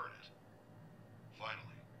 burn it.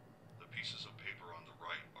 Finally, the pieces of paper on the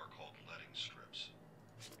right are called letting strips.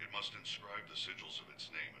 It must inscribe the sigils of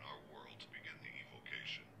its name in our world to begin the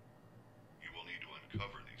evocation. You will need to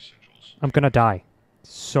uncover these sigils. I'm gonna die.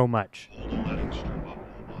 So much. Hold a letting strip up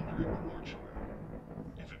while wandering the mortuary.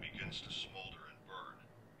 If it begins to smolder and burn,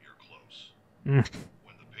 you're close. Mm.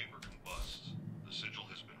 When the paper combusts, the sigil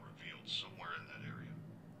has been revealed somewhere in that area.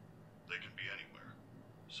 They can be anywhere,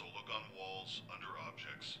 so look on walls, under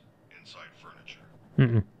objects, inside furniture,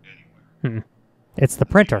 Mm-mm. anywhere. Mm-mm. It's the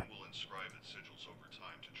printer. Demon will inscribe its sigils over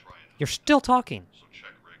time to try and You're hide still talking. them, so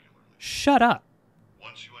check regularly. Shut up.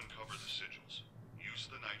 Once you uncover the sigils, use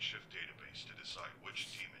the night shift database to decide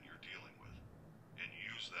which demon you're dealing with, and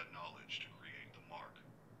use that knowledge to create the mark.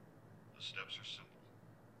 The steps are simple.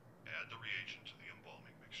 Add the reagent to the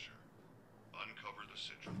embalming mixture. Uncover the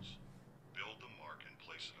sigils. Build the mark and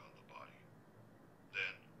place it on the body.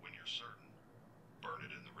 Then, when you're certain, burn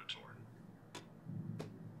it in the retort.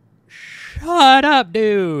 Shut up,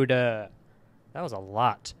 dude. That was a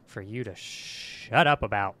lot for you to shut up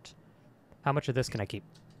about. How much of this can I keep?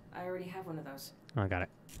 I already have one of those. Oh, I got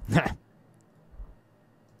it.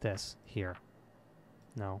 This. Here.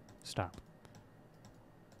 No. Stop.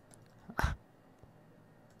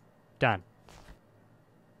 Done.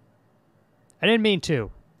 I didn't mean to.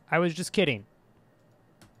 I was just kidding.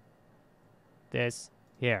 This.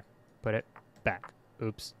 Here. Put it back.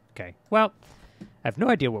 Oops. Okay. Well, I have no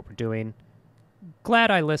idea what we're doing. Glad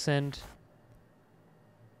I listened.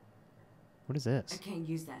 What is I this? can't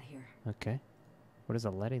use that here. Okay. What is a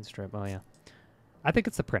letting strip? Oh, yeah. I think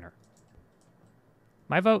it's the printer.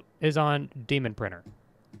 My vote is on Demon Printer.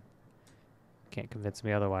 Can't convince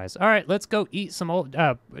me otherwise. All right, let's go eat some old...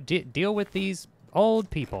 deal with these old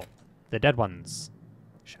people. The dead ones.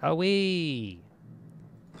 Shall we?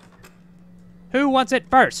 Who wants it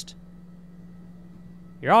first?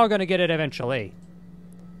 You're all gonna get it eventually.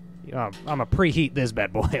 I'm gonna preheat this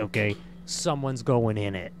bad boy, okay? Someone's going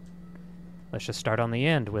in it. Let's just start on the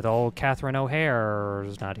end with old Catherine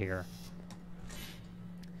O'Hare's not here.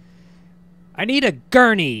 I need a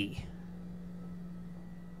gurney.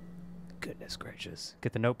 Goodness gracious.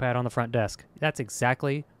 Get the notepad on the front desk. That's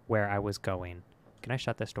exactly where I was going. Can I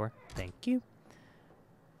shut this door? Thank you.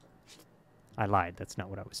 I lied. That's not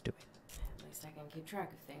what I was doing. At least I can keep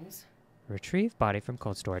track of things. Retrieve body from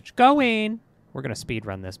cold storage. Going! We're going to speed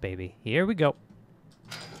run this baby. Here we go.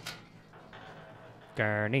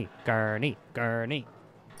 Gurney, gurney, gurney.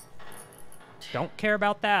 Don't care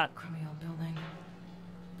about that. Crummy old building.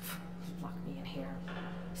 Lock me in here.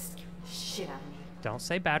 Scare the shit out of me. Don't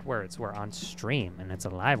say bad words. We're on stream, and it's a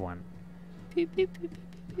live one. Beep, beep, beep,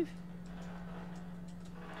 beep, beep.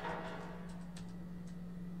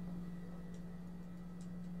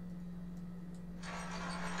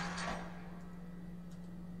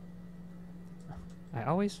 I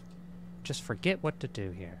always just forget what to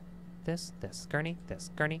do here. This, gurney,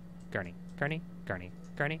 gurney, gurney, gurney, gurney,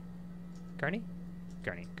 gurney, gurney,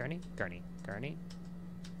 gurney, gurney, gurney, gurney.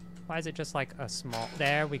 Why is it just like a small...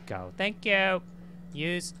 There we go. Thank you.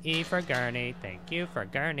 Use E for gurney. Thank you for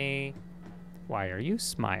gurney. Why are you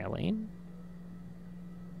smiling?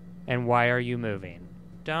 And why are you moving?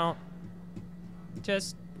 Don't...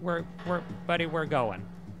 Just... Buddy, we're going.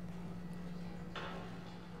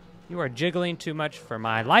 You are jiggling too much for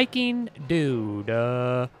my liking, dude.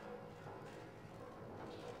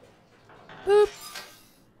 Boop.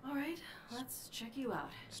 you out.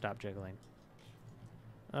 Stop jiggling.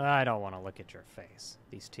 I don't want to look at your face.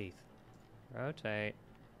 These teeth. Rotate.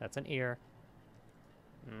 That's an ear.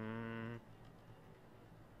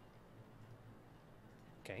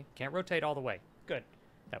 Okay, can't rotate all the way. Good.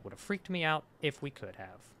 That would have freaked me out if we could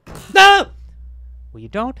have. No! Well, you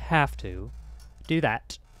don't have to do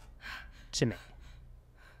that to me.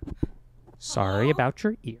 Sorry about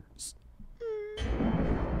your ears.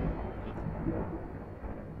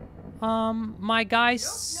 My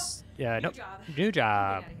guys. Yeah, nope. New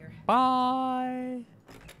job. Get out of here. Bye.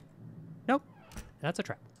 Nope. That's a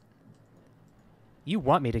trap. You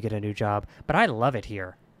want me to get a new job, but I love it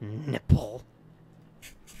here. Nipple.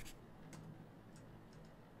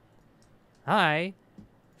 I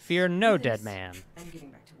fear no dead This. man. I'm getting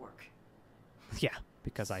back to work. Yeah,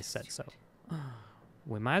 because I said so.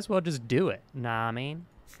 We might as well just do it. Nah, I mean.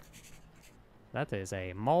 That is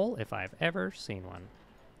a mole if I've ever seen one.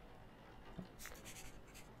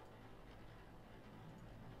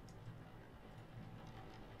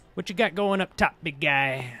 What you got going up top, big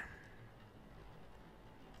guy?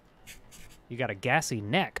 You got a gassy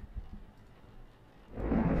neck.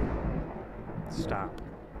 Stop.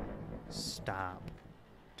 Stop.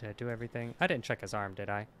 Did I do everything? I didn't check his arm, did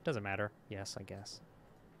I? Doesn't matter. Yes, I guess.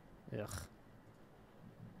 Ugh.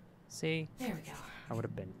 See? There we go. I would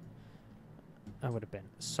have been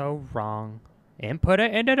so wrong. Input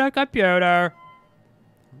it into the computer.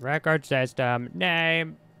 Record system.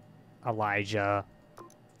 Name. Elijah.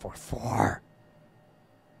 4-4.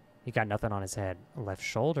 He got nothing on his head. Left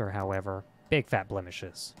shoulder, however. Big fat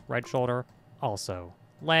blemishes. Right shoulder. Also.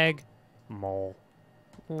 Leg. Mole.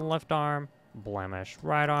 Left arm. Blemish.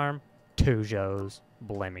 Right arm. 2 Joes.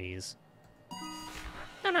 Blemmies.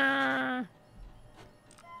 Ta-da!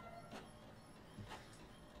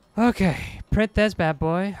 Okay, print this bad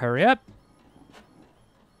boy. Hurry up.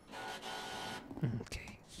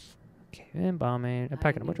 Okay. Okay, embalming. I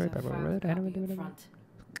Packing a need mortuary. to file a copy up front.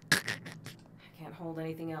 I can't hold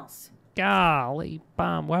anything else. Golly,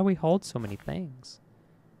 bomb. Why we hold so many things?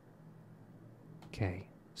 Okay.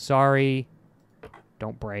 Sorry.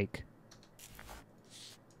 Don't break.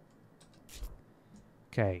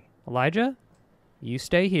 Okay. Elijah, you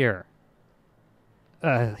stay here.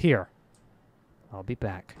 Here. I'll be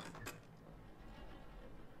back.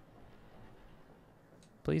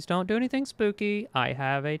 Please don't do anything spooky. I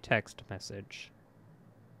have a text message.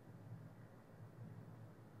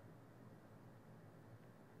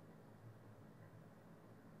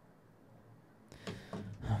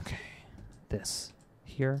 Okay. This.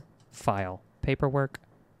 Here. File. Paperwork.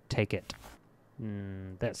 Take it.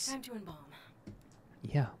 This. Time to embalm.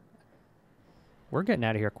 Yeah. We're getting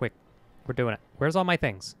out of here quick. We're doing it. Where's all my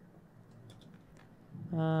things?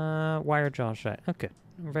 Wire jaw shut. Okay.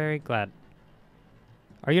 I'm very glad.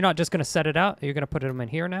 Are you not just going to set it out? Are you going to put them in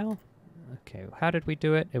here now? Okay. How did we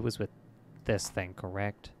do it? It was with this thing,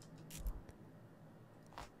 correct?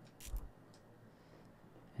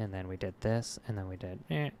 And then we did this, and then we did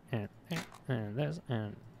and this,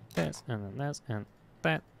 and this, and then this, and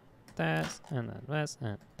that, this, and then this,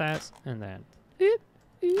 and this, and then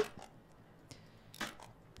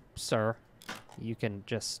Sir, you can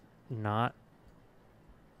just not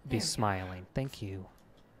be smiling. Thank you.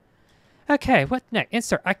 Okay, what next?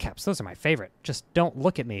 Insert eye caps. Those are my favorite. Just don't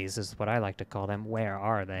look at me is what I like to call them. Where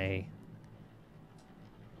are they?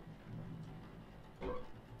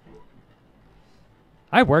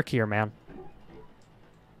 I work here, man.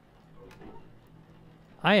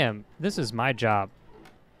 This is my job.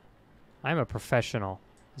 I'm a professional.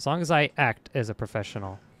 As long as I act as a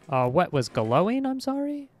professional. What was glowing? I'm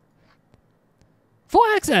sorry? Full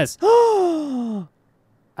access!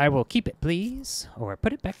 I will keep it, please. Or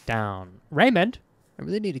put it back down. Raymond, I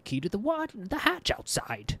really need a key to the hatch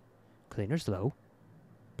outside. Cleaner's low.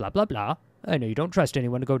 Blah, blah, blah. I know you don't trust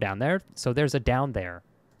anyone to go down there, so there's a down there.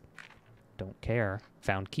 Don't care.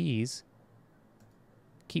 Found keys.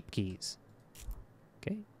 Keep keys.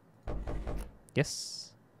 Okay.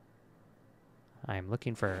 Yes. I'm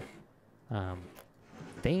looking for,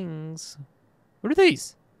 things. What are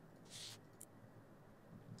these?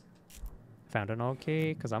 Found an old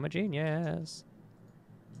key, because I'm a genius.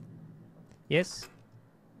 Yes?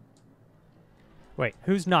 Wait,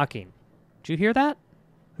 who's knocking? Did you hear that?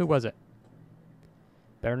 Who was it?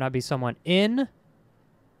 Better not be someone in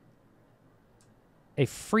a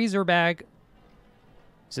freezer bag.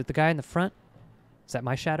 Is it the guy in the front? Is that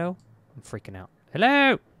my shadow? I'm freaking out.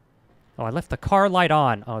 Hello? Oh, I left the car light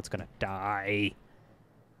on. Oh, it's gonna die.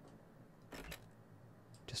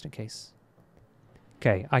 Just in case.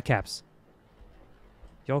 Okay, eye caps.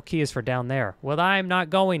 Your key is for down there. Well, I'm not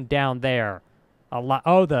going down there.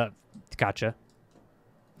 Oh, gotcha.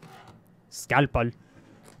 Scalpel.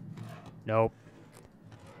 Nope.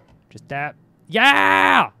 Just that.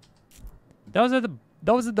 Yeah! Those are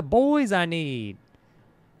the boys I need.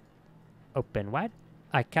 Open wide.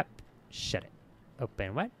 I kept. Shut it.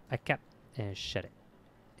 Open wide. I kept. And shut it.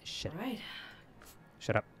 Shut it. Right.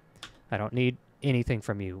 Shut up. I don't need anything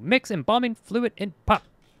from you. Mix embalming fluid and pop.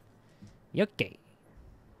 Okay.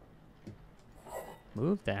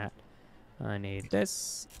 Move that. I need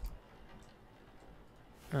this.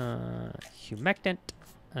 Humectant.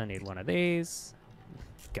 I need one of these.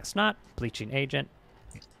 Guess not. Bleaching agent.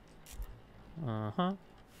 Uh-huh.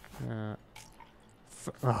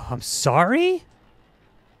 Oh, I'm sorry?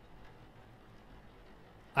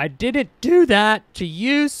 I didn't do that to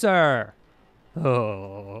you, sir.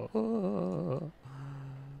 Oh.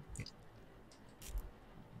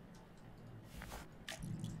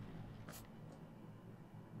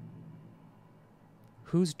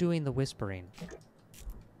 Who's doing the whispering?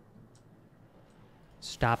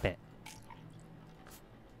 Stop it.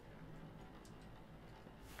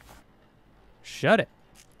 Shut it.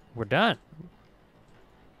 We're done.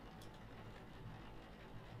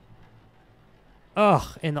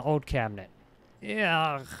 Ugh, in the old cabinet.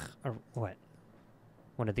 Yeah. Or what?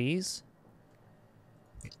 One of these?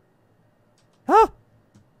 Oh!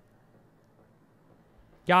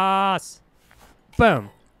 Yas! Boom.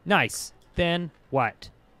 Nice. Then what?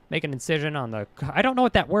 Make an incision on the... I don't know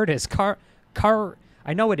what that word is.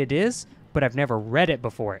 I know what it is, but I've never read it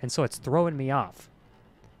before, and so it's throwing me off.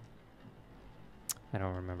 I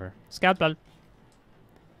don't remember. Scalpel.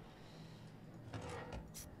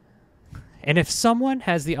 And if someone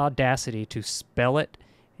has the audacity to spell it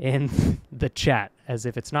in the chat as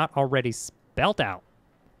if it's not already spelled out.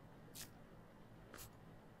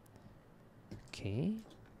 Okay.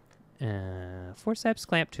 Forceps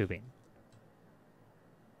clamp tubing.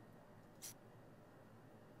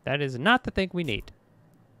 That is not the thing we need.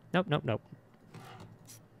 Nope, nope, nope.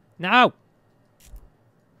 No!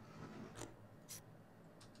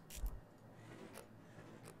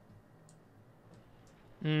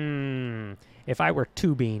 If I were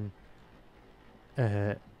tubing,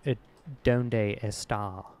 donde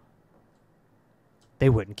está? They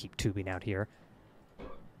wouldn't keep tubing out here.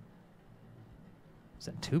 Is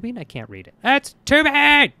that tubing? I can't read it. That's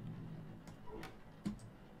tubing!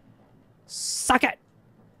 Suck it!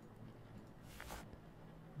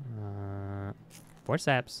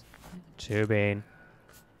 Forceps. Tubing.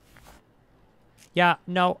 Yeah,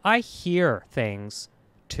 no, I hear things,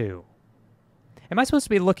 too. Am I supposed to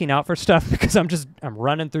be looking out for stuff? Because I'm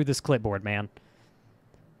running through this clipboard, man.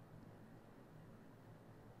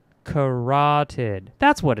 Carotid.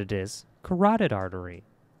 That's what it is. Carotid artery.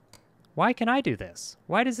 Why can I do this?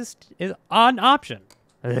 Why does this is an option?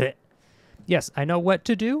 Yes, I know what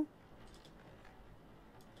to do.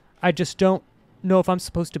 I just don't know if I'm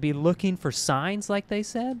supposed to be looking for signs like they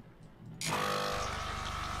said.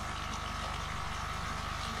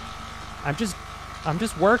 I'm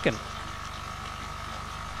just working.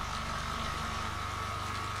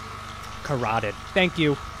 Carotid. Thank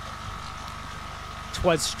you.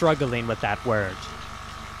 'Twas struggling with that word.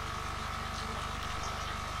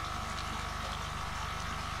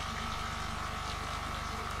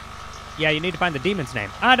 Yeah, you need to find the demon's name.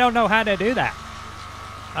 I don't know how to do that.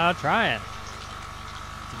 I'll try it.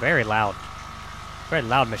 It's very loud. Very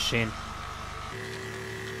loud machine.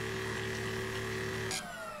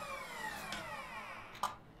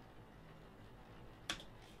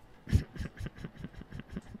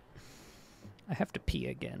 I have to pee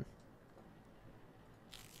again.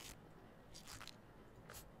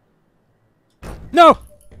 No!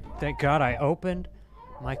 Thank God I opened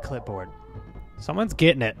my clipboard. Someone's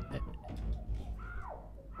getting it.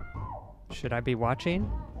 Should I be watching?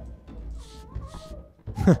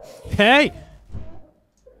 Hey!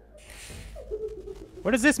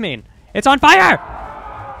 What does this mean? It's on fire!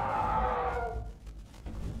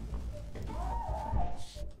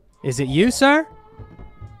 Is it you, sir?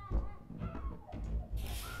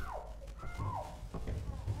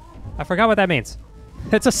 I forgot what that means.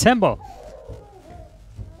 It's a symbol.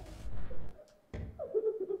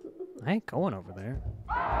 I ain't going over there.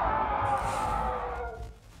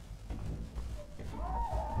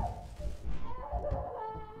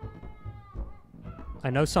 I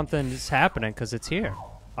know something's happening because it's here.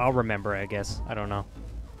 I'll remember, I guess. I don't know.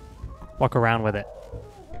 Walk around with it.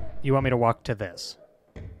 You want me to walk to this?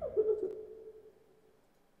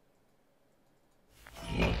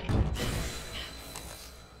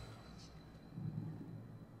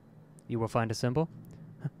 You will find a symbol?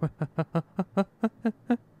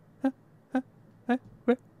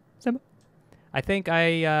 Symbol? I think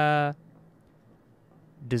I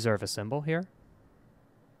deserve a symbol here.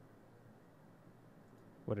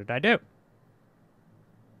 What did I do?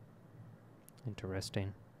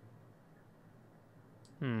 Interesting.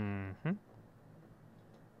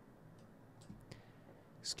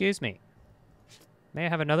 Excuse me. May I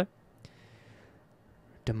have another?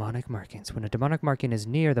 Demonic markings. When a demonic marking is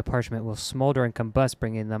near, the parchment will smolder and combust,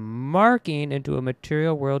 bringing the marking into a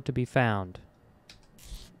material world to be found.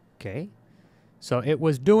 Okay. So it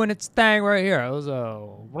was doing its thing right here. It was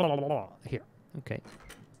here. Okay.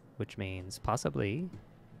 Which means possibly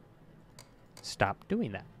stop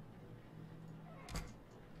doing that.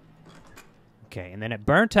 Okay, and then it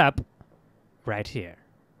burnt up right here.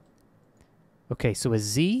 Okay, so a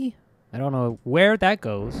Z, I don't know where that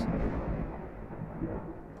goes.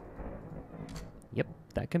 Yep,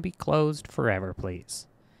 that can be closed forever, please.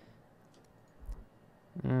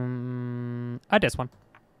 This one.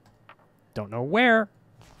 Don't know where,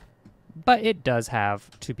 but it does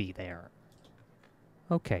have to be there.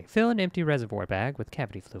 Okay, fill an empty reservoir bag with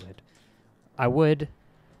cavity fluid. I would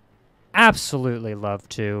absolutely love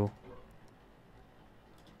to.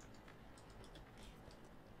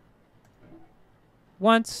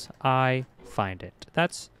 Once I find it.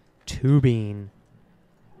 That's tubing.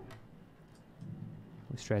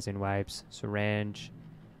 Moisturizing wipes, syringe,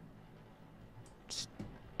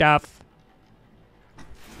 stuff.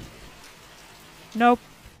 Nope.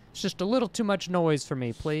 It's just a little too much noise for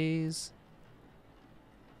me, please.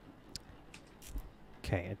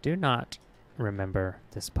 Okay, I do not remember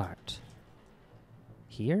this part.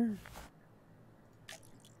 Here?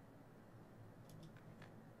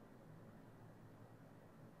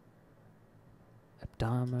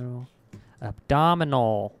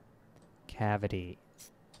 Abdominal cavity.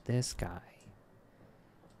 This guy.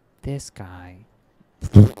 This guy.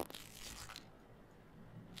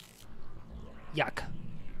 Yuck.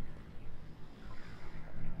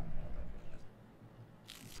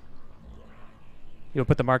 You'll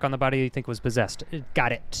put the mark on the body you think was possessed.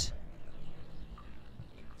 Got it.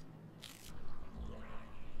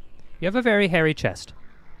 You have a very hairy chest.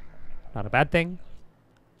 Not a bad thing.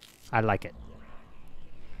 I like it.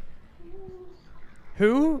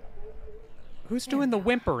 Who's doing the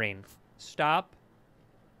whimpering? Stop.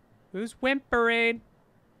 Who's whimpering?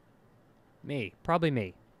 Me. Probably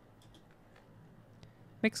me.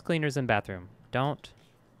 Mix cleaners in bathroom. Don't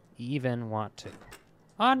even want to.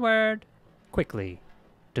 Onward. Quickly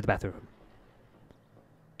to the bathroom.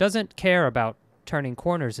 Doesn't care about turning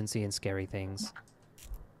corners and seeing scary things.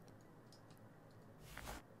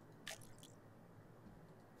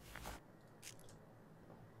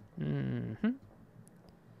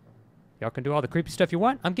 Y'all can do all the creepy stuff you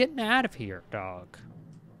want. I'm getting out of here, dog.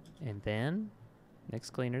 And then,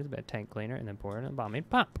 mix cleaner, the bed tank cleaner, and then pour in a bombing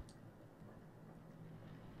pump.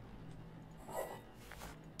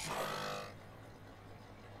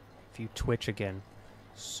 If you twitch again,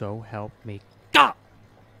 so help me God!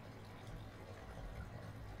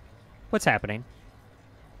 What's happening?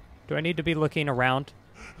 Do I need to be looking around?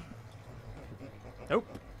 Nope.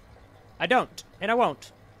 I don't, and I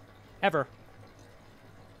won't. Ever.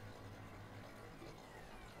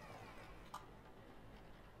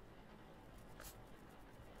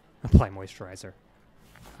 Apply moisturizer.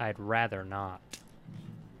 I'd rather not.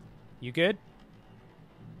 You good?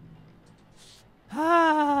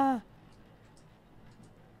 Ah!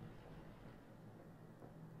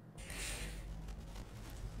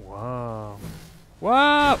 Whoa.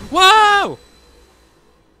 Whoa! Whoa!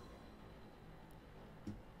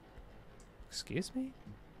 Excuse me?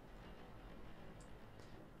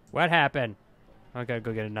 What happened? I gotta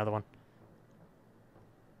go get another one.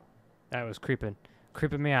 That was creeping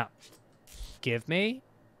me out. Give me?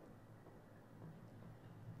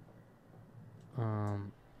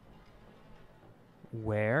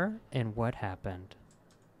 Where and what happened?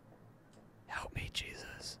 Help me,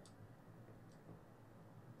 Jesus.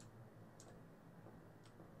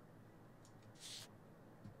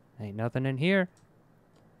 Ain't nothing in here.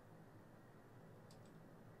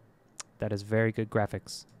 That is very good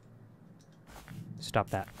graphics.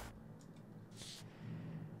 Stop that.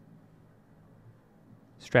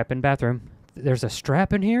 Strap in bathroom. There's a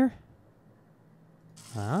strap in here?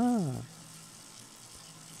 Ah.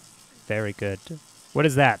 Very good. What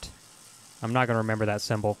is that? I'm not going to remember that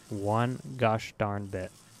symbol. One gosh darn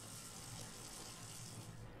bit.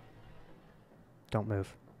 Don't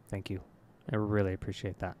move. Thank you. I really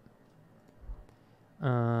appreciate that.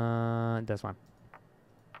 This one.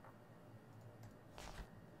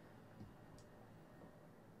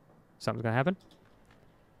 Something's going to happen?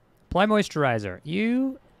 Apply moisturizer.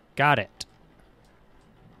 You got it.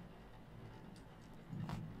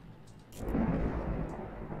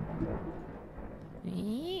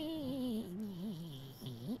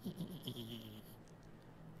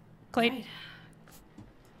 Clean. Right.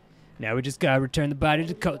 Now we just gotta return the body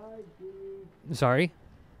to Sorry.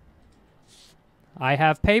 I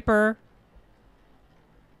have paper.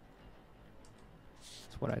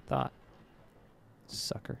 That's what I thought.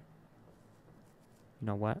 Sucker. You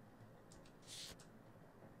know what?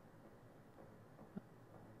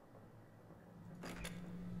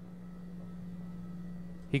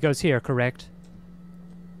 He goes here, correct?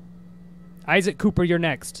 Isaac Cooper, you're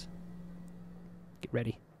next. Get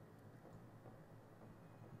ready.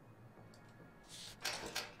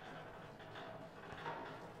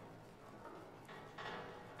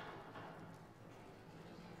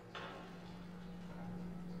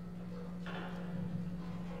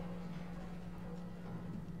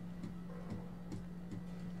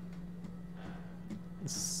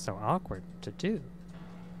 This is so awkward to do.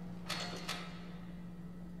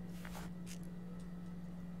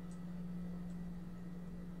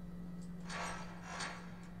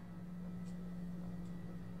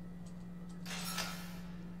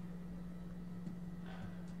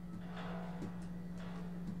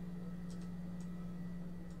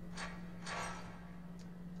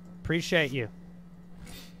 Appreciate you.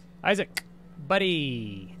 Isaac,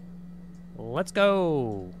 buddy. Let's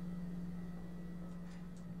go.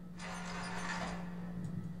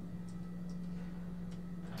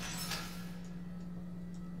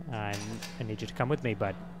 I need you to come with me,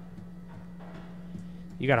 bud.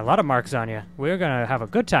 You got a lot of marks on you. We're gonna have a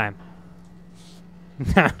good time.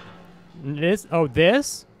 This? Oh,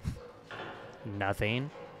 this? Nothing.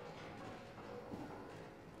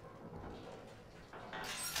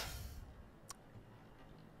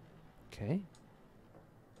 Okay.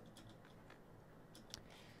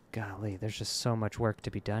 Golly, there's just so much work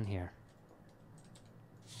to be done here.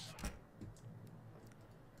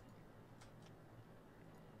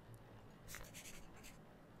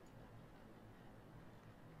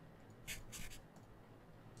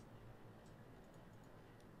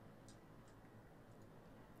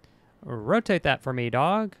 Rotate that for me,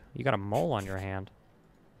 dog. You got a mole on your hand.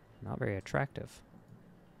 Not very attractive.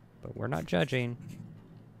 But we're not judging.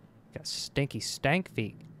 Got stinky stank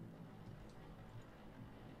feet.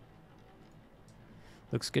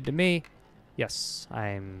 Looks good to me. Yes,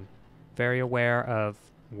 I'm very aware of...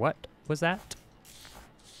 What was that?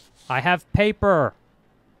 I have paper!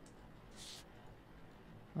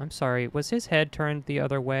 I'm sorry, was his head turned the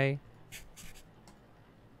other way?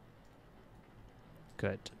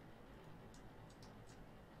 Good.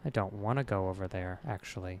 I don't want to go over there,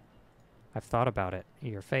 actually. I've thought about it.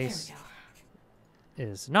 Your face There we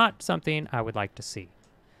go. is not something I would like to see.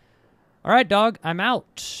 All right, dog, I'm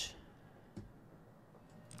out.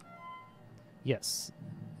 Yes.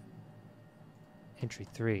 Entry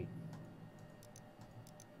 3.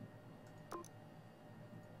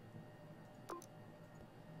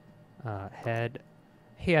 Head.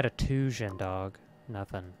 He had a tusion, dog.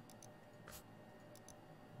 Nothing.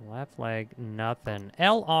 Left leg, nothing.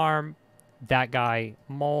 L arm, that guy,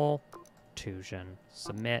 mole, tusion,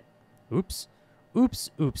 submit. Oops. Oops,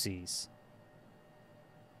 oopsies.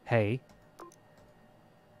 Hey.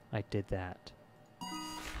 I did that.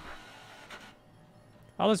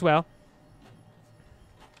 All is well.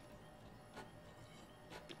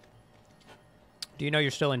 Do you know you're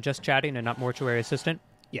still in just chatting and not mortuary assistant?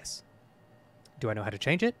 Yes. Do I know how to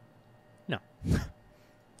change it? No.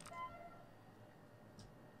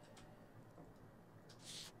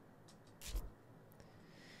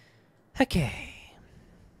 Okay.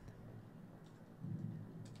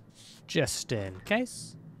 Just in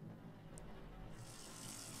case.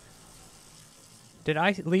 Did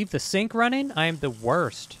I leave the sink running? I am the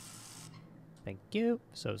worst. Thank you.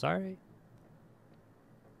 So sorry.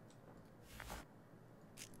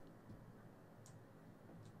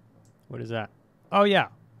 What is that? Oh, yeah.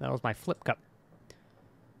 That was my flip cup.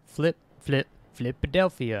 Flip, flip,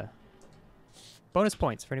 Flipadelphia. Bonus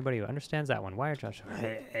points for anybody who understands that one. Wire Josh.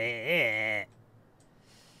 Yeah,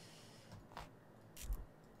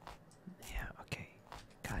 okay.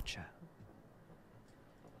 Gotcha.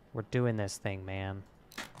 We're doing this thing, man.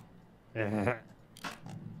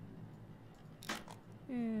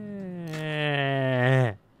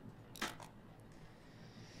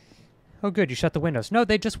 Oh, good. You shut the windows. No,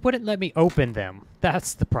 they just wouldn't let me open them.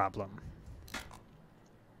 That's the problem.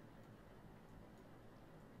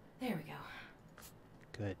 There we go.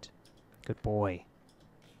 Good. Good boy.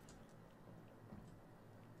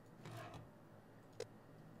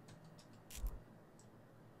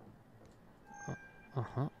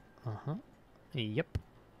 Uh-huh. Uh-huh. Yep.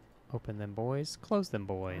 Open them, boys. Close them,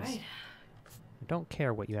 boys. Right. I don't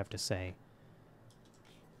care what you have to say.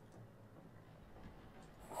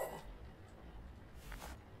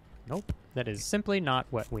 Nope. That is simply not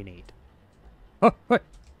what we need. Oh, what?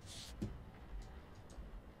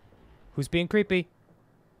 Who's being creepy?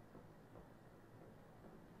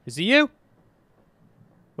 Is it you?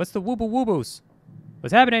 What's the wooble woobles?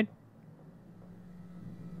 What's happening?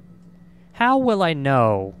 How will I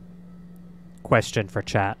know? Question for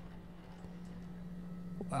chat.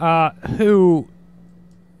 Who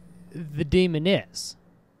the demon is?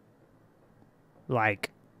 Like,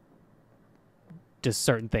 does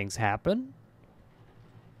certain things happen?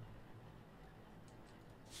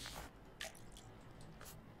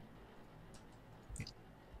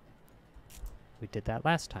 We did that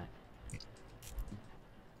last time.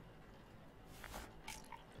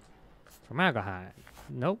 Formaldehyde.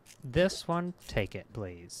 Nope. This one, take it,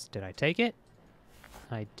 please. Did I take it?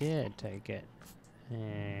 I did take it.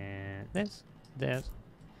 And this,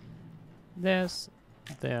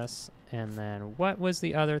 and then what was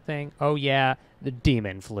the other thing? Oh yeah, the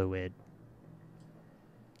demon fluid.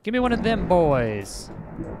 Give me one of them boys.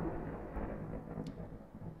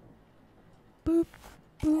 Boop,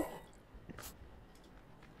 boop.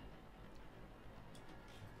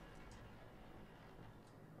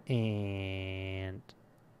 And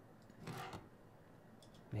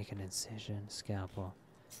make an incision, scalpel.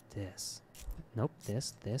 This. Nope,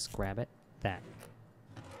 this, grab it, that.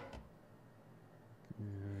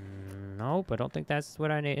 Nope, I don't think that's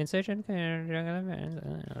what I need. Incision?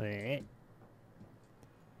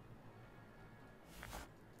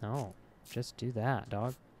 No, just do that,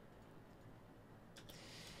 dog.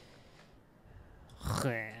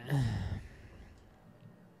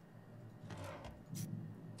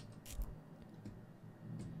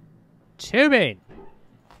 Tubing!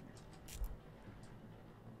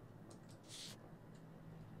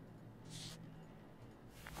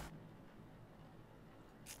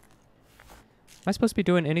 Am I supposed to be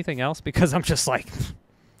doing anything else? Because I'm just like...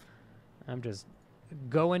 I'm just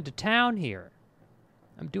going to town here.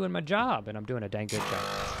 I'm doing my job, and I'm doing a dang good job.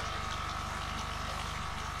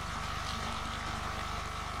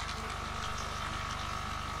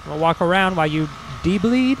 I'm gonna walk around while you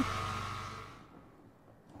de-bleed.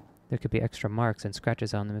 There could be extra marks and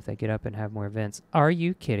scratches on them if they get up and have more vents. Are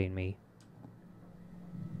you kidding me?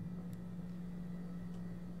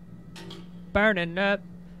 Burning up.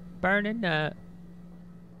 Burning up.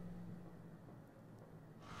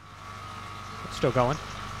 Still going.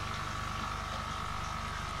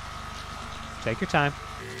 Take your time.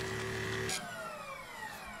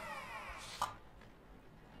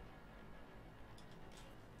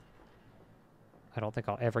 I don't think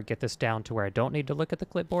I'll ever get this down to where I don't need to look at the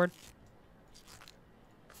clipboard.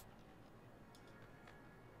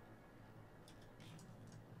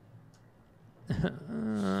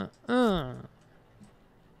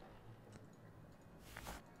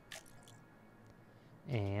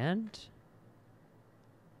 And...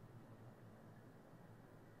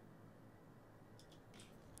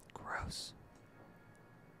 gross.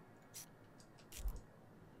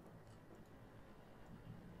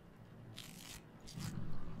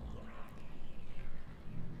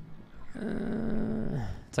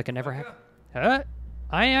 It's like it never happened. Huh?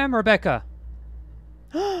 I am Rebecca.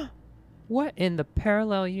 What in the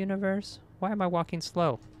parallel universe? Why am I walking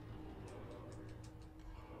slow?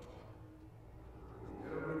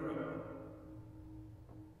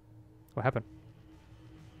 What happened?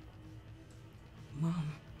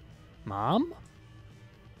 Mom. Mom?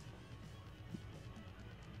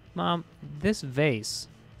 Mom, this vase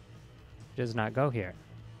does not go here.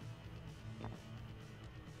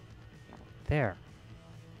 There.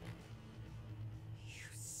 You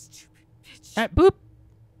stupid bitch. Boop!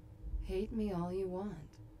 Hate me all you want.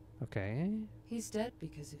 Okay. He's dead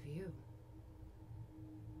because of you.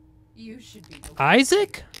 You should be...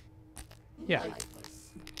 Isaac? Yeah.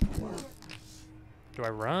 Do I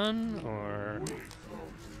run, or...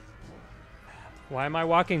 Why am I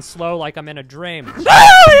walking slow like I'm in a dream?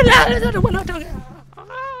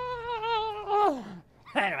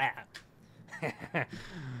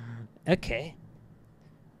 Okay.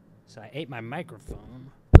 So I ate my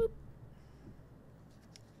microphone. Boop.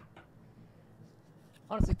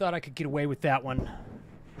 Honestly thought I could get away with that one.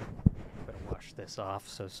 Better wash this off,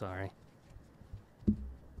 so sorry.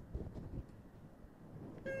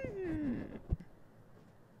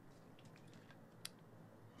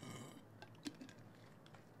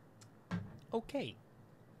 Okay.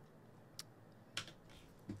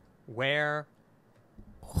 Where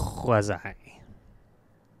was I?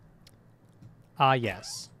 Ah,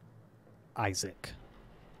 yes. Isaac.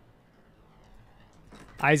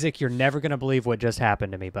 Isaac, you're never going to believe what just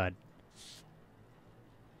happened to me, bud.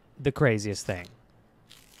 The craziest thing.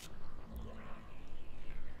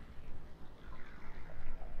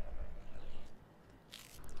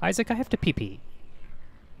 Isaac, I have to pee-pee.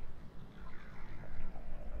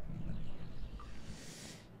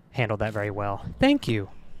 Handled that very well. Thank you.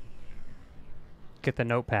 Get the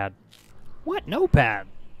notepad. What notepad?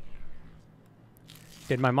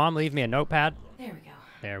 Did my mom leave me a notepad? There we go.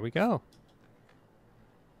 There we go.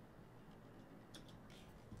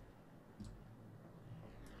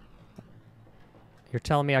 You're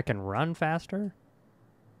telling me I can run faster?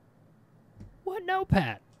 What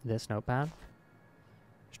notepad? This notepad?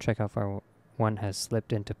 Let's check how far one has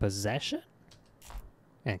slipped into possession.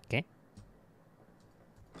 Okay.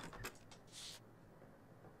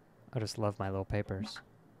 I just love my little papers.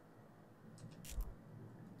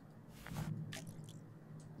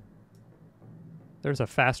 There's a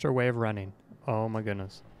faster way of running. Oh my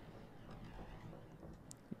goodness.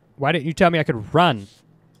 Why didn't you tell me I could run?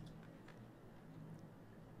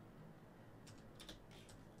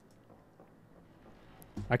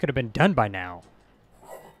 I could have been done by now.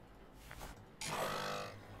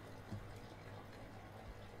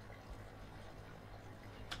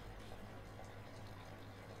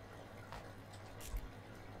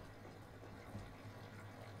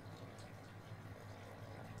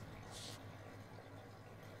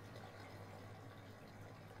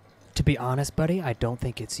 To be honest, buddy, I don't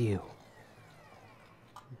think it's you.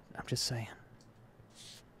 I'm just saying.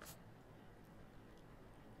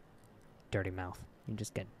 Dirty mouth. You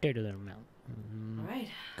just got dirty little mouth. All right.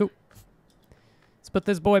 Cool. Let's put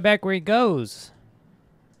this boy back where he goes.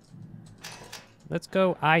 Let's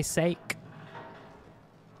go, Isaac.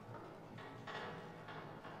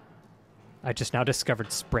 I just now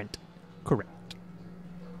discovered sprint. Correct.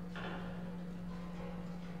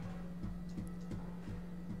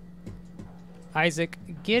 Isaac,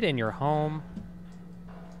 get in your home.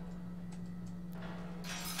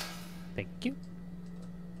 Thank you.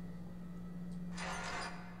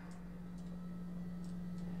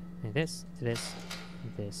 And this.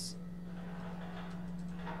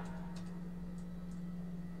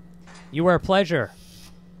 You were a pleasure.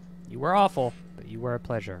 You were awful, but you were a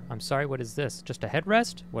pleasure. I'm sorry, what is this? Just a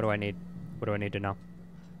headrest? What do I need? What do I need to know?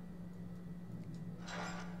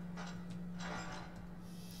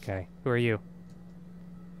 Okay, who are you?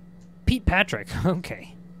 Pete Patrick.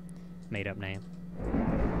 Okay. Made up name.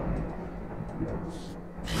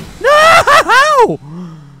 No!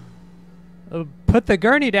 Put the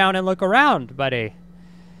gurney down and look around, buddy.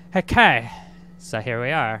 Okay. So here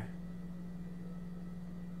we are.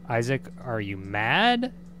 Isaac, are you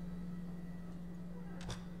mad?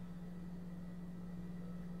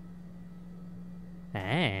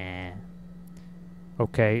 Ah.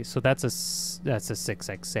 Okay, so that's a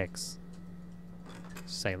 6x6.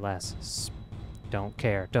 Say less. Don't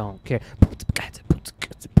care. Don't care. Boots and pants and boots and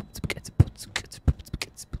pants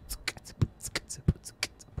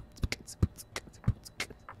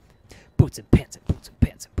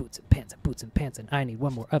and boots and pants and boots and pants, and I need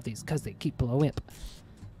one more of these because they keep blowing.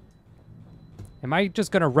 Am I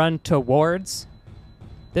just gonna run towards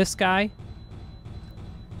this guy?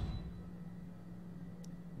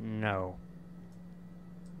 No.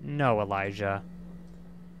 No, Elijah.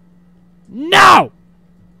 No!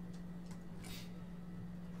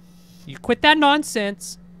 You quit that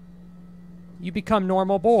nonsense. You become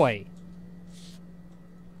normal boy.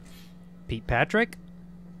 Pete Patrick?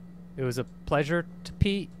 It was a pleasure to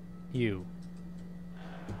Pete you.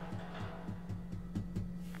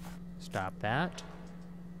 Stop that.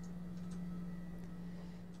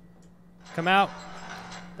 Come out.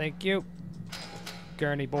 Thank you.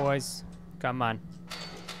 Gurney boys. Come on.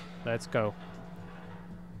 Let's go.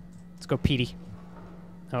 Let's go, Petey.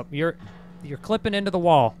 Oh, you're clipping into the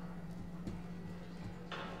wall.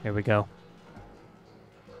 Here we go.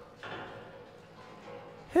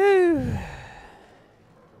 Whew.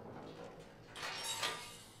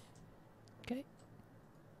 Okay.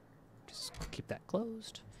 Just keep that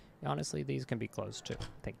closed. Honestly, these can be closed too.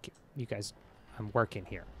 Thank you. You guys, I'm working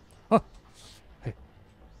here. Oh. Hey.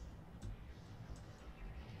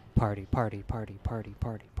 Party, party, party, party,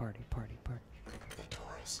 party, party, party, party. The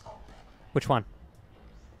door is open. Which one?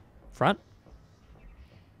 Front?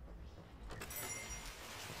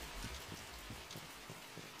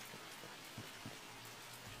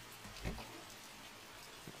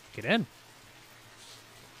 Get in.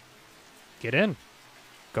 Get in.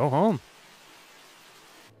 Go home.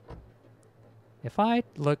 If I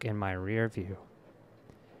look in my rear view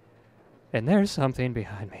and there's something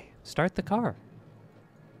behind me, start the car.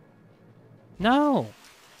 No,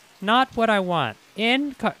 not what I want.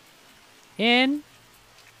 In car. In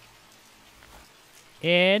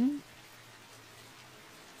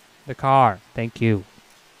the car. Thank you.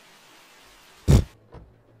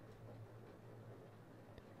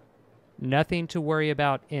 Nothing to worry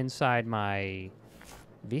about inside my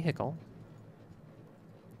vehicle.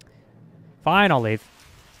 Fine, I'll leave.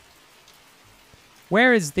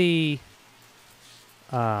 Where is the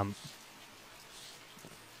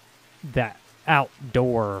that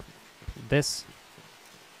outdoor this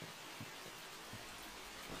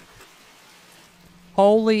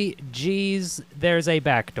holy jeez, there's a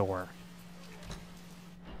back door.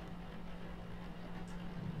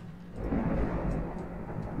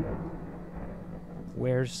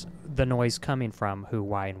 Where's the noise coming from? Who,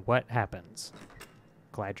 why, and what happens?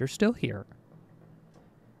 Glad you're still here.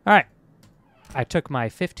 All right. I took my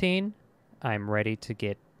 15. I'm ready to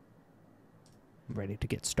get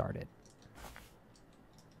started.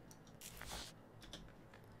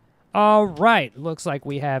 All right. Looks like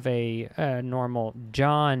we have a normal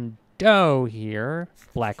John Doe here.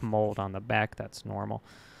 Black mold on the back. That's normal.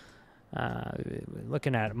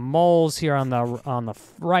 Looking at moles here on the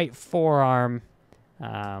right forearm.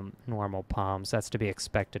 Normal palms. That's to be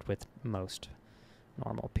expected with most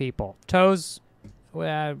normal people. Toes,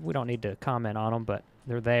 well, we don't need to comment on them, but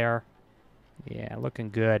they're there. Yeah, looking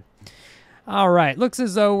good. All right, looks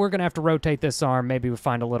as though we're going to have to rotate this arm. Maybe we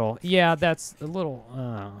find a little, yeah, that's a little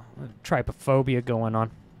trypophobia going on.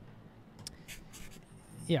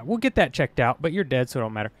 Yeah, we'll get that checked out, but you're dead, so it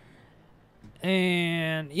don't matter.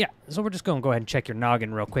 And, yeah, so we're just going to go ahead and check your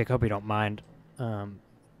noggin real quick. Hope you don't mind.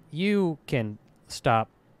 You can stop.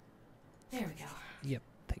 There we go. Yep,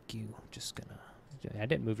 thank you. Just gonna... I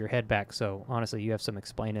didn't move your head back, so honestly, you have some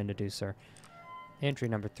explaining to do, sir. Entry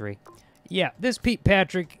number 3. Yeah, this Pete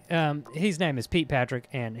Patrick, his name is Pete Patrick,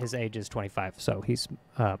 and his age is 25, so he's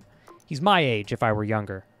my age if I were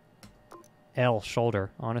younger. L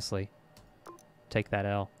shoulder, honestly. Take that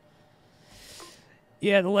L.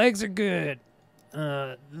 Yeah, the legs are good.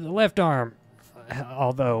 The left arm,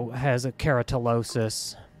 although, has a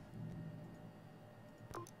keratosis.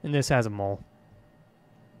 And this has a mole.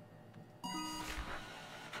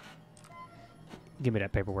 Give me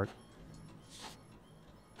that paperwork.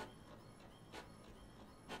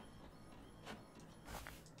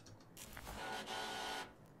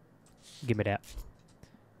 Give me that.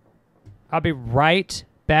 I'll be right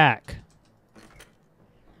back.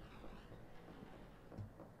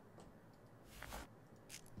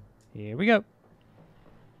 Here we go.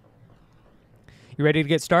 You ready to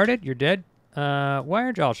get started? You're dead? Why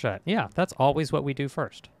are y'all shut? Yeah, that's always what we do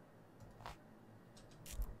first.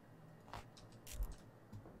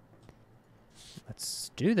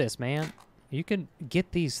 Let's do this, man. You can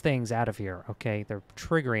get these things out of here, okay? They're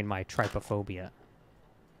triggering my trypophobia.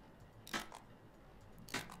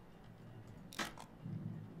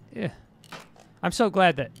 Yeah. I'm so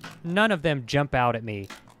glad that none of them jump out at me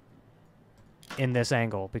in this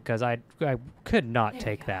angle, because I could not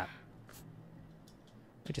take that.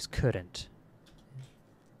 I just couldn't.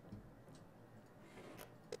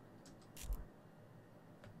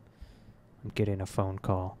 I'm getting a phone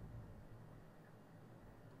call.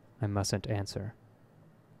 I mustn't answer.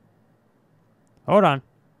 Hold on.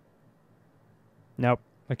 Nope,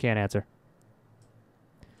 I can't answer.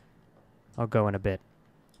 I'll go in a bit.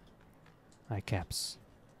 Caps.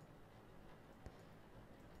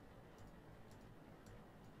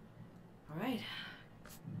 All right.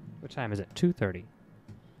 What time is it? 2:30.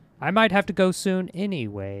 I might have to go soon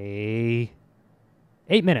anyway.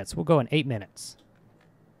 8 minutes. We'll go in 8 minutes.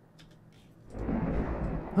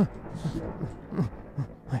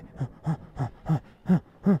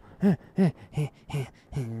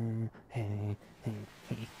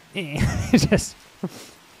 Just...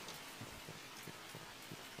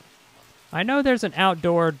 I know there's an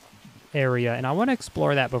outdoor area, and I want to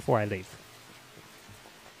explore that before I leave.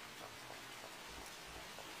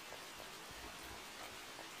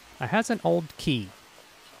 I has an old key,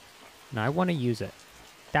 and I want to use it.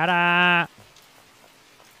 Ta-da!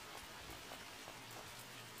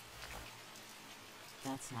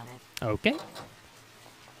 That's not it. Okay.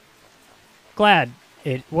 Glad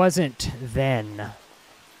it wasn't then.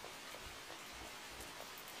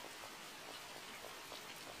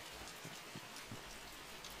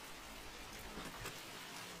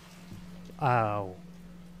 Oh.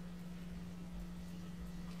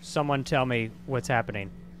 Someone tell me what's happening.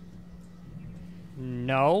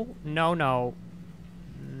 No, no, no.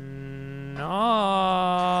 No.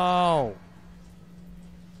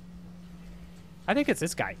 I think it's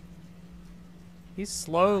this guy. He's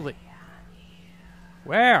slowly...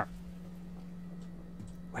 Where?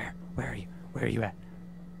 Where are you? Where are you at?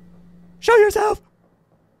 Show yourself!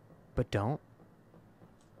 But don't.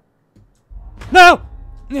 No!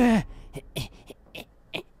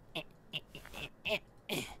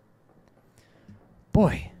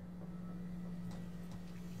 Boy.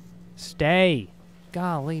 Stay.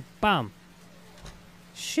 Golly bum.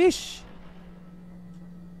 Shish.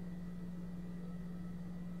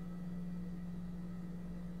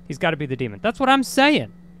 He's got to be the demon. That's what I'm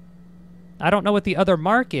saying. I don't know what the other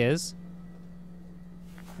mark is.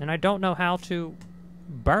 And I don't know how to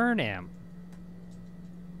burn him.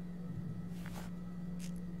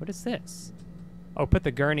 What is this? Oh, put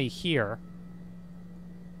the gurney here.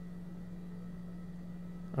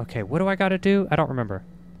 Okay, what do I gotta do? I don't remember.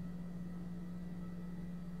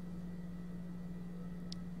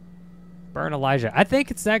 Burn Elijah. I think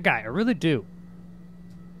it's that guy. I really do.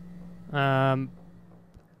 I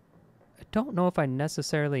don't know if I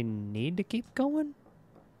necessarily need to keep going.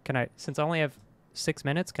 Can I, since I only have 6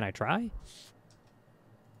 minutes, can I try?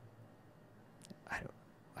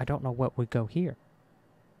 I don't know what would go here.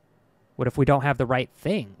 What if we don't have the right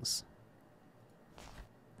things?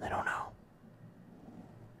 I don't know.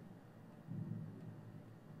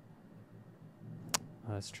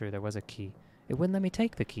 Oh, that's true. There was a key. It wouldn't let me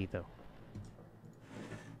take the key, though.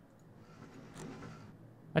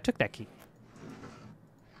 I took that key.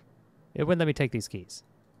 It wouldn't let me take these keys.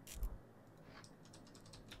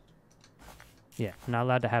 Yeah, I'm not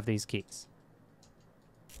allowed to have these keys.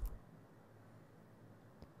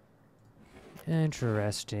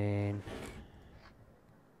 Interesting.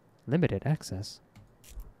 Limited access.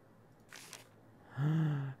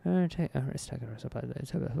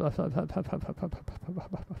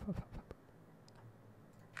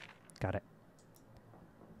 Got it.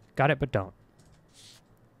 Got it, but don't.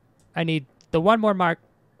 I need the one more mark.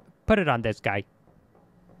 Put it on this guy.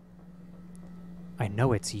 I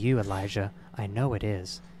know it's you, Elijah. I know it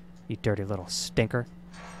is. You dirty little stinker.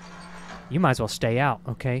 You might as well stay out,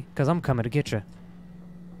 okay? Because I'm coming to get you.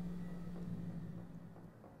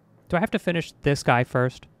 Do I have to finish this guy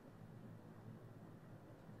first?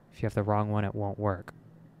 If you have the wrong one, it won't work.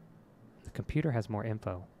 The computer has more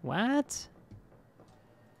info. What?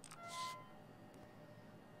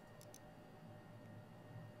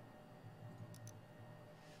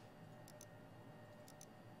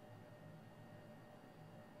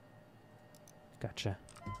 Gotcha.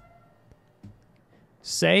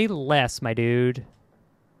 Say less, my dude.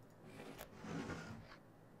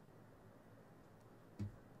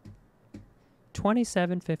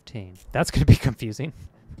 $27.15. That's gonna be confusing.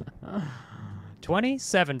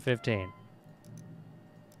 $27.15.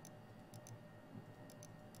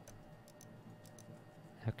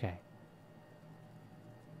 Okay.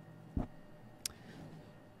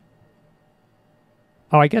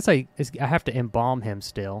 Oh, I guess I have to embalm him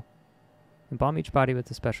still. Embalm each body with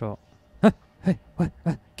a special... Hey, what?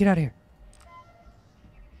 Get out of here.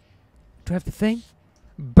 Do I have the thing?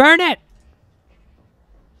 Burn it!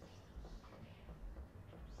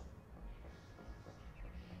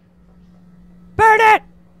 Burn it!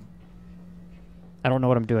 I don't know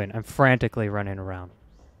what I'm doing. I'm frantically running around.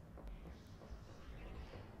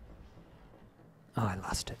 Oh, I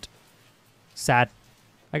lost it. Sad.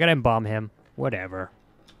 I gotta embalm him. Whatever.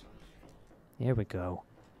 Here we go.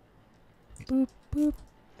 Boop, boop.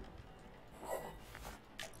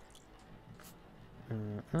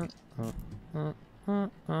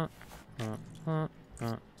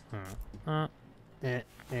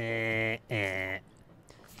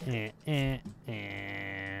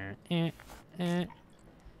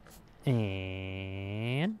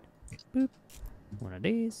 And boop. One of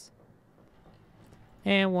these.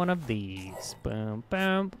 And one of these. Boom,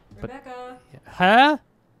 boom. Rebecca. Huh?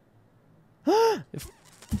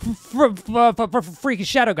 Freaky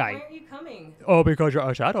shadow guy. Why aren't you coming? Oh, because you're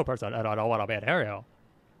a shadow person and I don't want to be an area.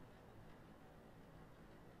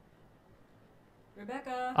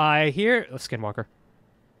 Rebecca. I hear... Oh, Skinwalker.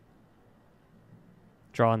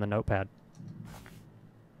 Draw on the notepad.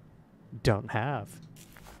 Don't have.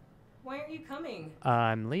 Why aren't you coming?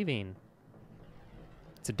 I'm leaving.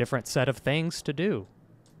 It's a different set of things to do.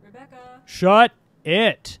 Rebecca. Shut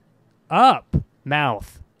it up,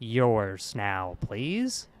 mouth. Yours now,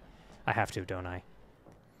 please. I have to, don't I?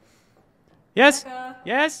 Yes? Rebecca.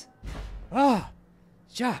 Yes? Ah,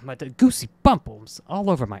 yeah, my the goosey bumples all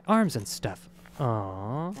over my arms and stuff.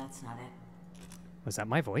 Aww. That's not it. Was that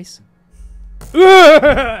my voice?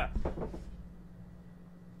 No.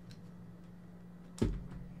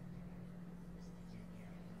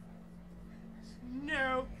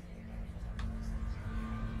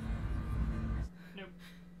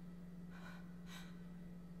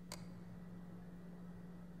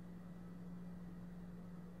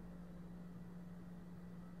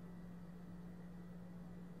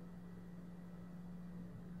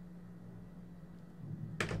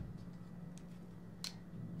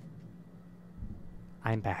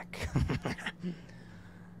 I'm back.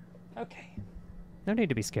 Okay. No need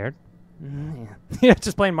to be scared. Yeah. Yeah,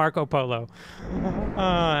 just playing Marco Polo.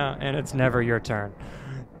 And it's never your turn.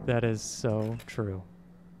 That is so true.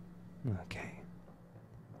 Okay.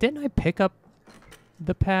 Didn't I pick up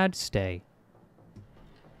the pad? Stay.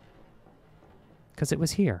 Because it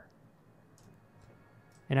was here.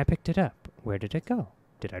 And I picked it up. Where did it go?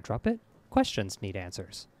 Did I drop it? Questions need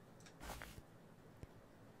answers.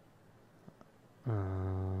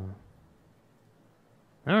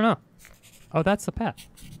 I don't know. Oh, that's the pad.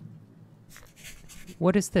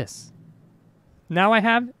 What is this? Now I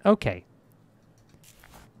have? Okay.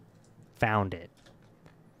 Found it.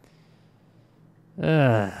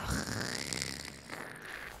 Ugh.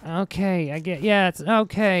 Okay, I get... Yeah, it's...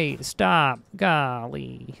 Okay, stop.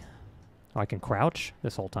 Golly. Oh, I can crouch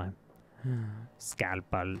this whole time.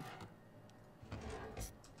 Scalpel.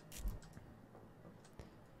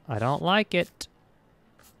 I don't like it.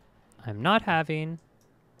 I'm not having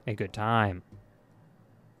a good time.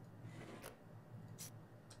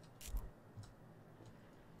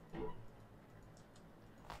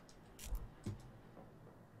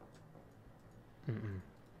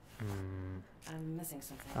 I'm missing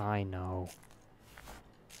something. I know.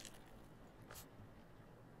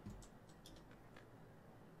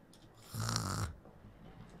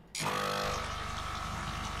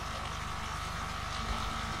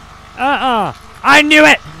 I knew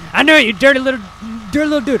it! I knew it, you dirty little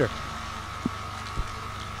duder.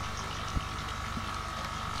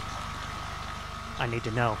 I need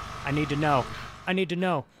to know. I need to know. I need to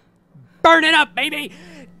know. Burn it up, baby!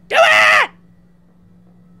 Do it!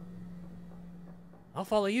 I'll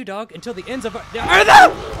follow you, dog, until the ends of the earth.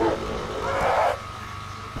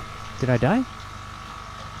 Did I die?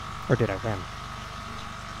 Or did I run?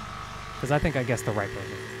 Because I think I guessed the right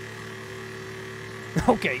person.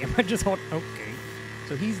 Okay, am I just holding... Okay.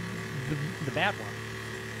 So he's the bad one.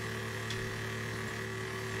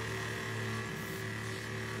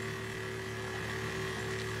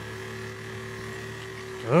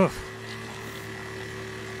 Ugh.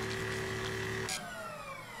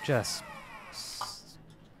 Just...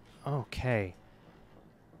 Okay.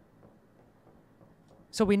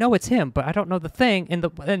 So we know it's him, but I don't know the thing in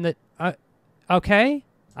the okay?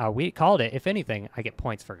 We called it. If anything, I get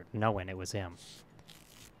points for knowing it was him.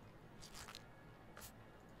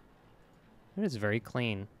 It is very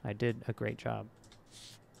clean. I did a great job.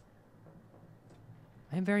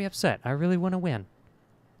 I am very upset. I really want to win.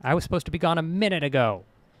 I was supposed to be gone a minute ago.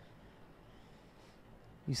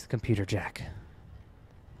 Use the computer jack.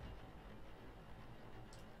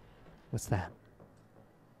 What's that?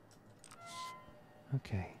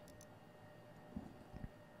 Okay.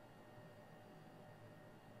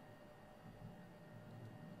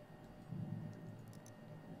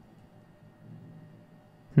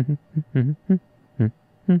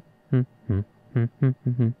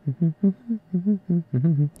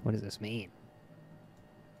 What does this mean?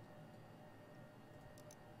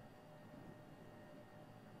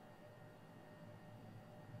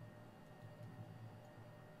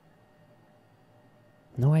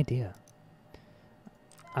 No idea.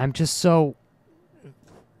 I'm just so...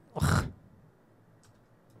 Ugh.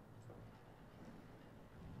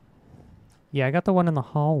 Yeah, I got the one in the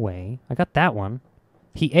hallway. I got that one.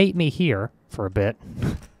 He ate me here for a bit.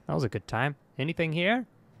 That was a good time. Anything here?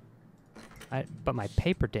 But my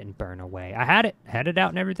paper didn't burn away. I had it. Had it out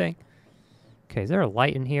and everything. Okay, is there a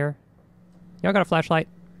light in here? Y'all got a flashlight?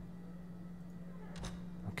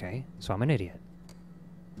 Okay, so I'm an idiot.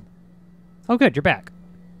 Oh, good, you're back.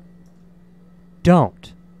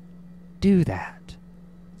 Don't do that.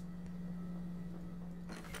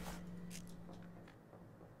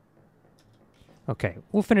 Okay,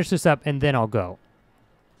 we'll finish this up and then I'll go.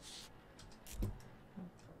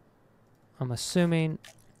 I'm assuming...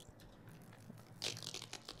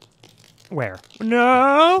 Where?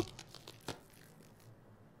 No!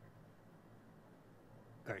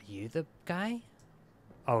 Are you the guy?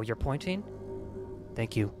 Oh, you're pointing?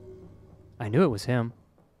 Thank you. I knew it was him.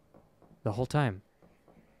 The whole time.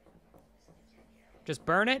 Just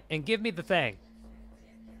burn it and give me the thing.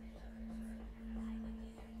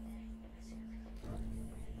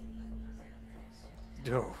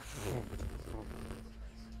 Oh.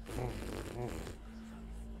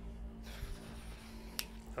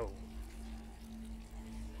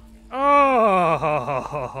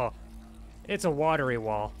 Oh! It's a watery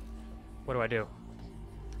wall. What do I do?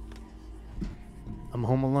 I'm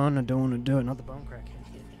home alone. I don't want to do it. Not the bone crack.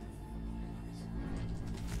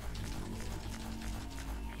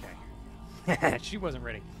 Okay. She wasn't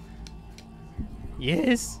ready.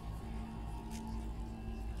 Yes.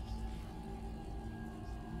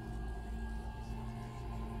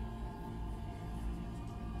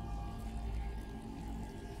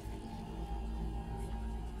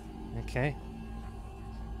 Okay.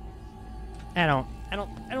 I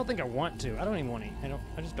don't think I want to. I don't even want to.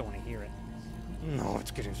 I just don't want to hear it. No,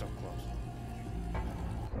 it's getting so close.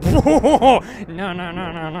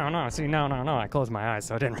 No. See, no. I closed my eyes,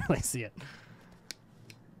 so I didn't really see it.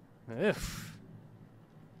 Ugh.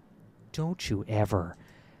 Don't you ever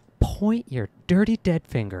point your dirty dead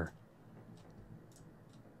finger.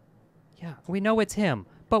 Yeah, we know it's him,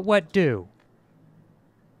 but what do?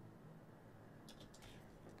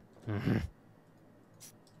 Mm-hmm.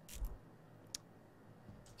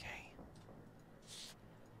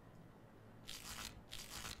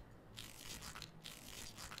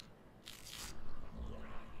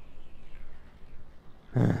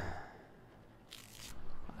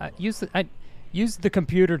 Use the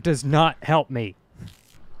computer does not help me.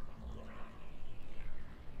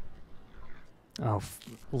 Oh,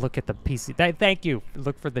 look at the PC. Thank you.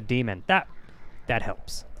 Look for the demon. That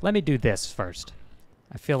helps. Let me do this first.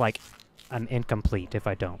 I feel like I'm incomplete if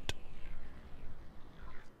I don't.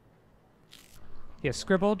 You have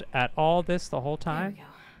scribbled at all this the whole time? There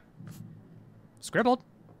we go. Scribbled?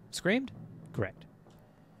 Screamed? Correct.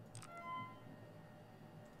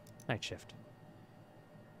 Night shift.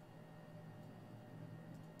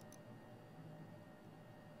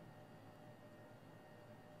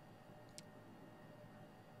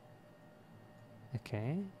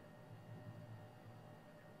 Okay.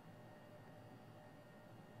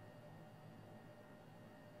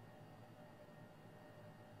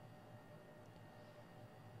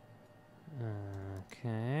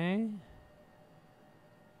 Okay.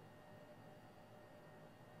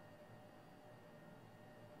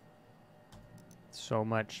 So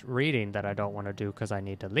much reading that I don't want to do because I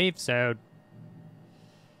need to leave soon.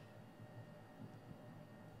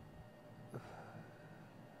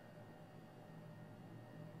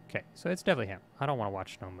 Okay, so it's definitely him. I don't want to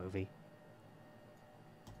watch no movie.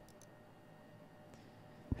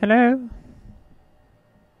 Hello?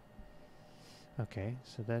 Okay,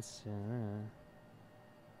 so that's...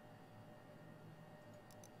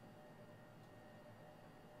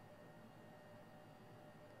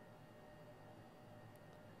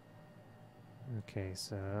 Okay,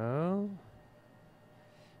 so...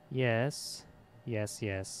 Yes.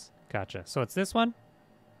 Gotcha. So it's this one?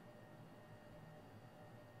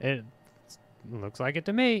 It looks like it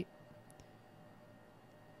to me.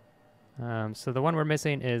 So the one we're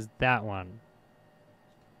missing is that one.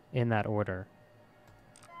 In that order.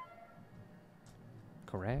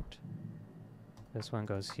 Correct. This one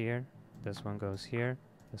goes here. This one goes here.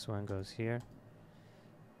 This one goes here.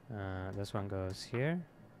 This one goes here.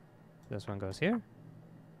 This one goes here.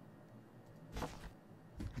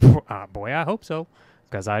 Boy, I hope so.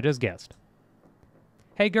 Because I just guessed.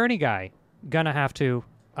 Hey, Gurney guy. Gonna have to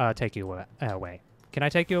take you away. Can I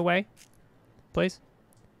take you away? Please?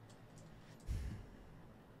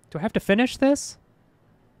 Do I have to finish this?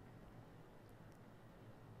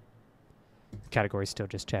 Category's still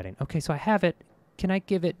just chatting. Okay, so I have it. Can I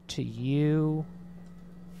give it to you?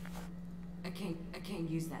 I can't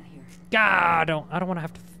use that here. Ah, I don't want to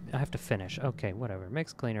have to. I have to finish. Okay, whatever.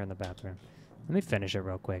 Mix cleaner in the bathroom. Let me finish it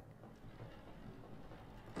real quick.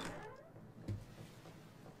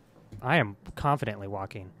 I am confidently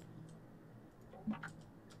walking. I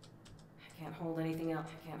can't hold anything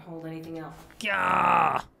else.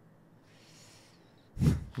 Gah!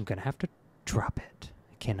 I'm gonna have to drop it.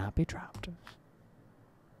 It cannot be dropped.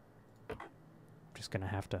 I'm just gonna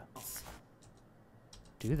have to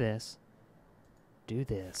do this. Do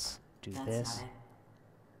this. Do That's this. not it.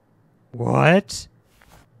 What?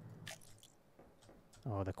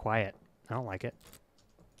 Oh, the quiet. I don't like it.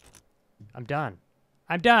 I'm done.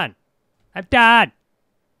 I'm done. I'm done.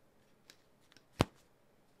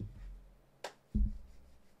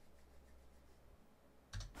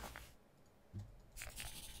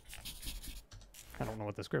 I don't know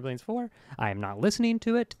what the scribbling's for. I am not listening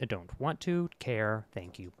to it. I don't want to care.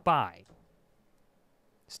 Thank you. Bye.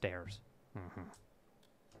 Stairs. Mm-hmm.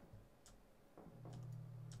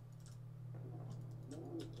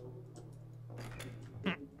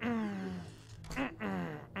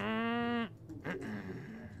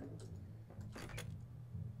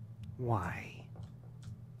 Why?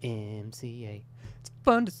 MCA. It's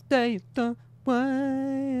fun to stay at the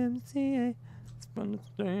YMCA. It's fun to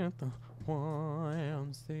stay at the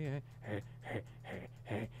YMCA.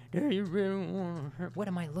 Hey. Do you really want to hurt? What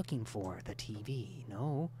am I looking for? The TV?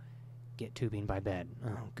 No. Get tubing by bed.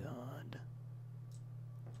 Oh, God.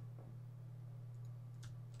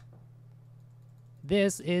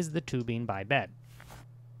 This is the tubing by bed.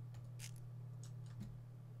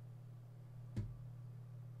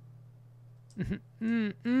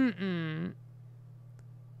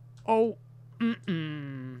 Oh.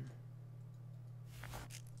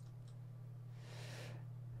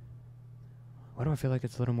 Why do I feel like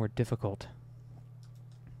it's a little more difficult?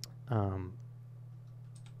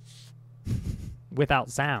 Without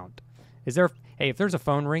sound. Is there... Hey, if there's a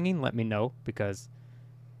phone ringing, let me know, because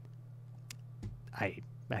I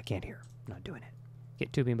can't hear. I'm not doing it.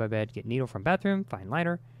 Get tubing by bed, get needle from bathroom, find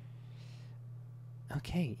lighter.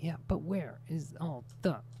 Okay, yeah, but where is all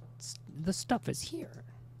the stuff is here.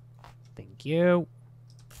 Thank you.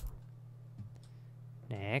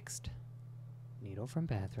 Next. Needle from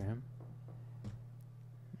bathroom.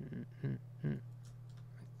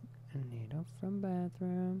 Needle from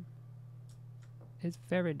bathroom. It's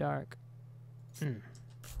very dark.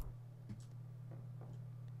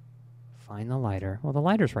 Find the lighter. Well, the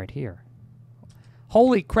lighter's right here.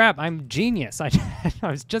 Holy crap, I'm genius. I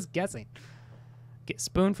was just guessing. Get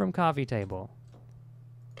spoon from coffee table.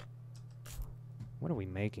 What are we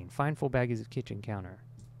making? Find full baggies of kitchen counter.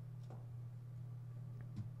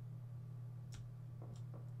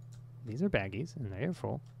 These are baggies, and they are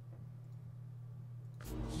full.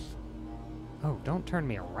 Oh, don't turn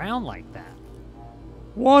me around like that.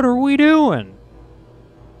 What are we doing?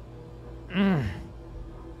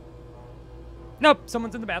 Nope,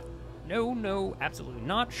 someone's in the bath. No, no, absolutely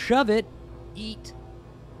not. Shove it. Eat.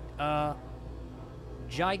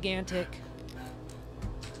 Gigantic.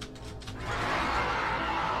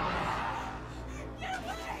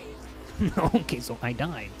 Okay, so I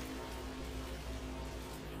died.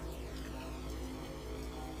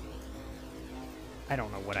 I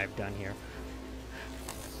don't know what I've done here.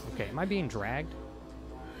 Okay, am I being dragged?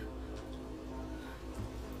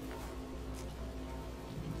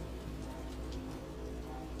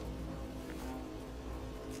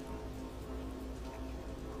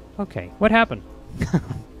 Okay, what happened?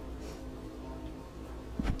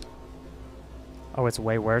 Oh, it's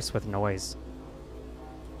way worse with noise.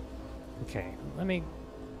 Okay, let me...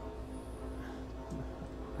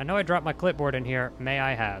 I know I dropped my clipboard in here. May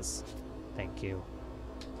I has. Thank you.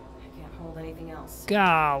 I can't hold anything else.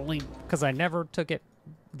 Golly, because I never took it...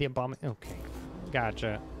 The Okay,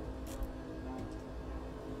 gotcha.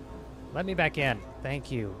 Let me back in.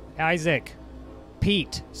 Thank you. Isaac.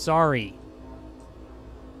 Pete, sorry.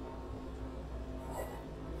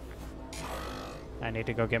 I need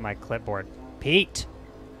to go get my clipboard. Pete!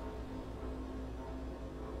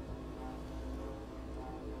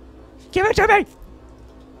 Give it to me!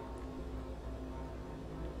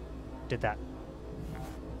 Did that.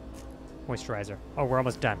 Moisturizer. Oh, we're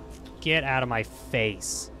almost done. Get out of my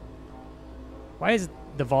face. Why is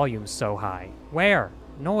the volume so high? Where?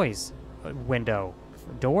 Noise. Window.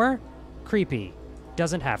 Door? Creepy.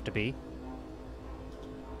 Doesn't have to be.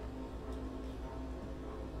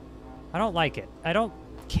 I don't like it. I don't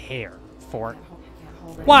care for it.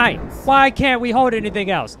 Why? Why can't we hold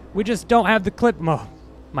anything else? We just don't have the clip.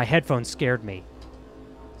 My headphones scared me.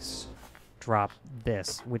 Drop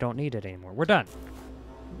this. We don't need it anymore. We're done.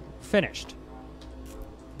 Finished.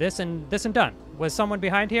 This and done. Was someone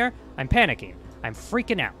behind here? I'm panicking. I'm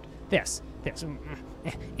freaking out. This.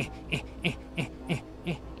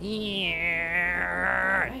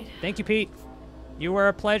 Thank you, Pete. You were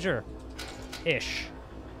a pleasure. Ish.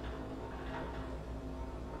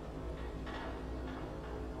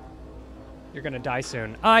 You're gonna die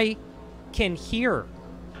soon. I can hear.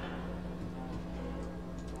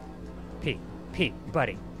 Pete,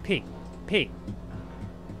 buddy. Pete.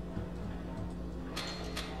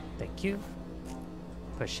 Thank you.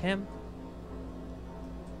 Push him.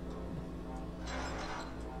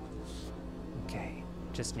 Okay,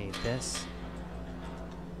 just need this.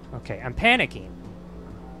 Okay, I'm panicking.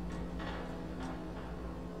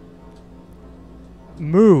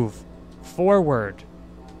 Move forward.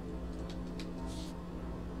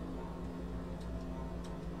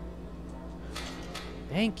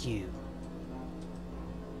 Thank you.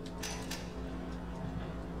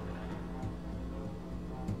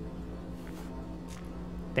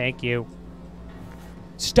 Thank you.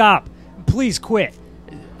 Stop. Please quit.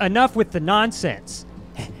 Enough with the nonsense.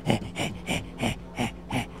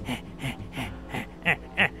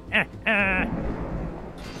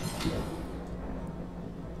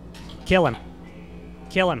 Kill him.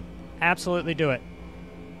 Kill him. Absolutely do it.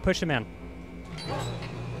 Push him in.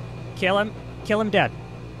 Kill him. Kill him dead.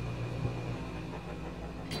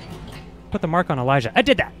 Put the mark on Elijah. I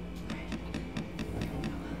did that.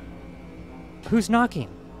 Who's knocking?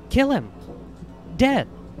 Kill him. Dead.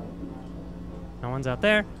 No one's out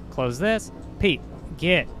there. Close this. Pete,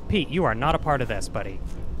 Pete, you are not a part of this, buddy.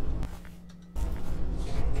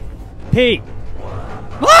 Pete!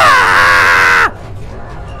 Ah!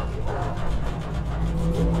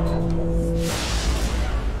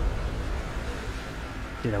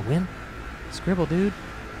 scribble, dude.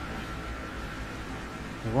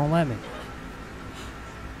 It won't let me.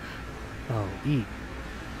 Oh, eat.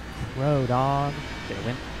 Crow, dog. Did I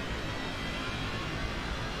win?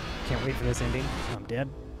 Can't wait for this ending. I'm dead.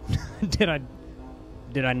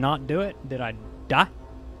 Did I not do it? Did I die?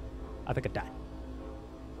 I think I died.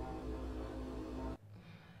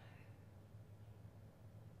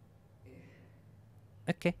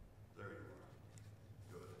 Okay. There you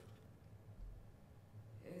are.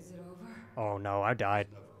 Good. Is it over? Oh no, I died.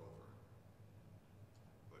 Never over.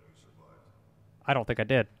 But you survived. I don't think I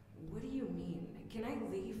did. What do you mean? Can I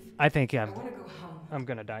leave? I think I want to go home. I'm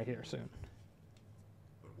gonna die here soon.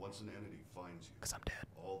 But once an entity finds you, 'Cause I'm dead.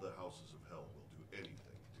 all the houses of hell will do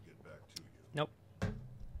anything to get back to you. Nope.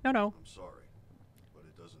 No. I'm sorry, but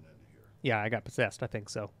it doesn't end here. Yeah, I got possessed. I think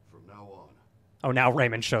so. From now on, Oh, now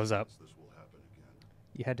Raymond shows up. this will happen again.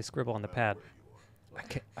 You had to scribble on the No pad. matter where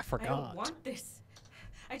you are. I I forgot. don't want this.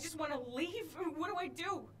 I just want to leave. What do I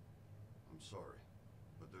do? I'm sorry,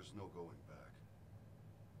 but there's no going back.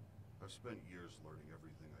 I've spent years learning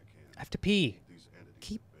everything I can. I have to pee. These entities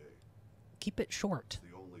Keep- at bay. Keep it short.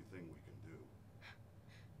 It's the only thing we can do.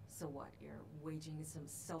 So what? You're waging some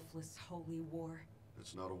selfless holy war?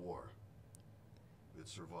 It's not a war.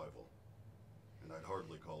 It's survival. And I'd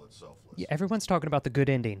hardly call it selfless. Yeah, everyone's talking about the good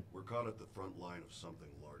ending. We're caught at the front line of something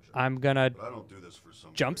larger. I'm gonna But I don't do this for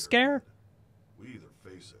some jump greater scare? good. We either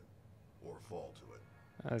face it or fall to it.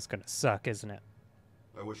 That's gonna suck, isn't it?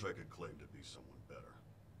 I wish I could claim to be someone better.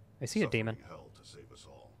 Is he a demon? Suffering hell to save us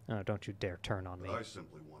all. Oh, don't you dare turn on me. But I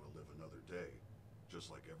simply want to live another day, just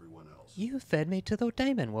like everyone else. You fed me to the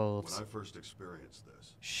demon When wolves. I first experienced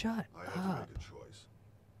this, Shut I had to up. make a choice.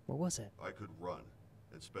 What was it? I could run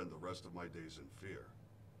and spend the rest of my days in fear,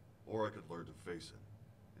 or I could learn to face it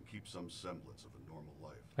and keep some semblance of a normal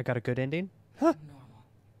life. I got a good ending? Huh. Normal.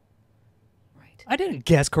 Right. I didn't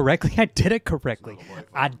guess correctly. I did it correctly. It's not a life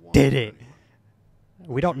I would want did for it.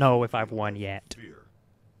 anyone. We don't know if Choosing I've to won live in yet. Fear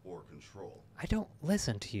or control. I don't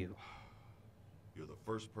listen to you. You're the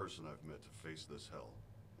first person I've met to face this hell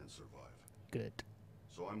and survive. Good.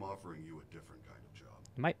 So I'm offering you a different kind of job.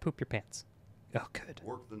 You might poop your pants. Oh, good.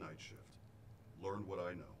 Work the night shift. Learn what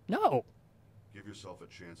I know. No. Give yourself a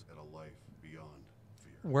chance at a life beyond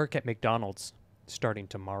fear. Work at McDonald's starting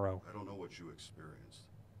tomorrow. I don't know what you experienced,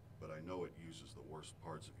 but I know it uses the worst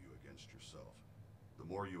parts of you against yourself. The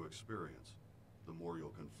more you experience, the more you'll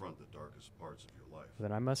confront the darkest parts of your life.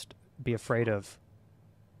 Then I must be afraid of.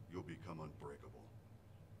 You'll become unbreakable.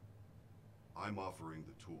 I'm offering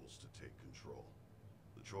the tools to take control.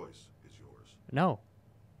 The choice is yours. No,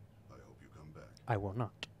 I hope you come back. I will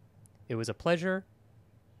not. It was a pleasure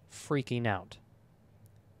freaking out.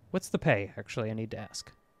 What's the pay, actually? I need to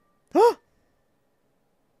ask.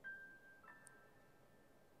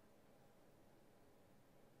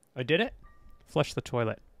 I did it? Flush the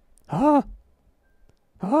toilet. Ah!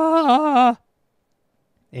 Ah!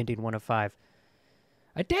 Ending 1 of 5.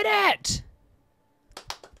 I did it!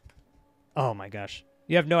 Oh my gosh.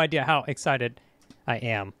 You have no idea how excited I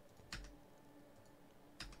am.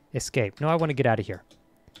 Escape. No, I want to get out of here.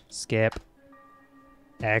 Skip.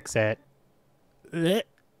 Exit. Blech.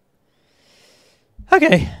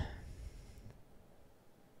 Okay.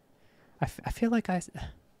 I feel like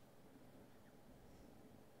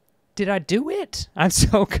Did I do it? I'm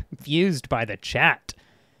so confused by the chat.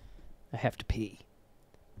 I have to pee.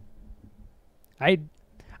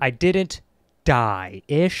 I didn't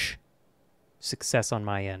die-ish. Success on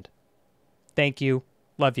my end. Thank you.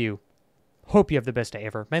 Love you. Hope you have the best day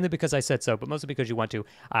ever. Mainly because I said so, but mostly because you want to.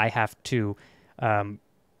 I have to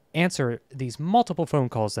answer these multiple phone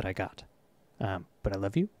calls that I got. But I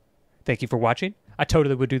love you. Thank you for watching. I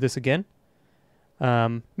totally would do this again.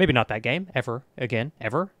 Maybe not that game. Ever. Again.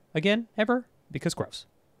 Ever. Again. Ever. Because gross.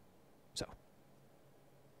 So.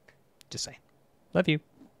 Just saying. Love you.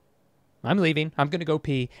 I'm leaving. I'm going to go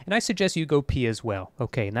pee. And I suggest you go pee as well.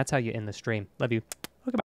 Okay, and that's how you end the stream. Love you.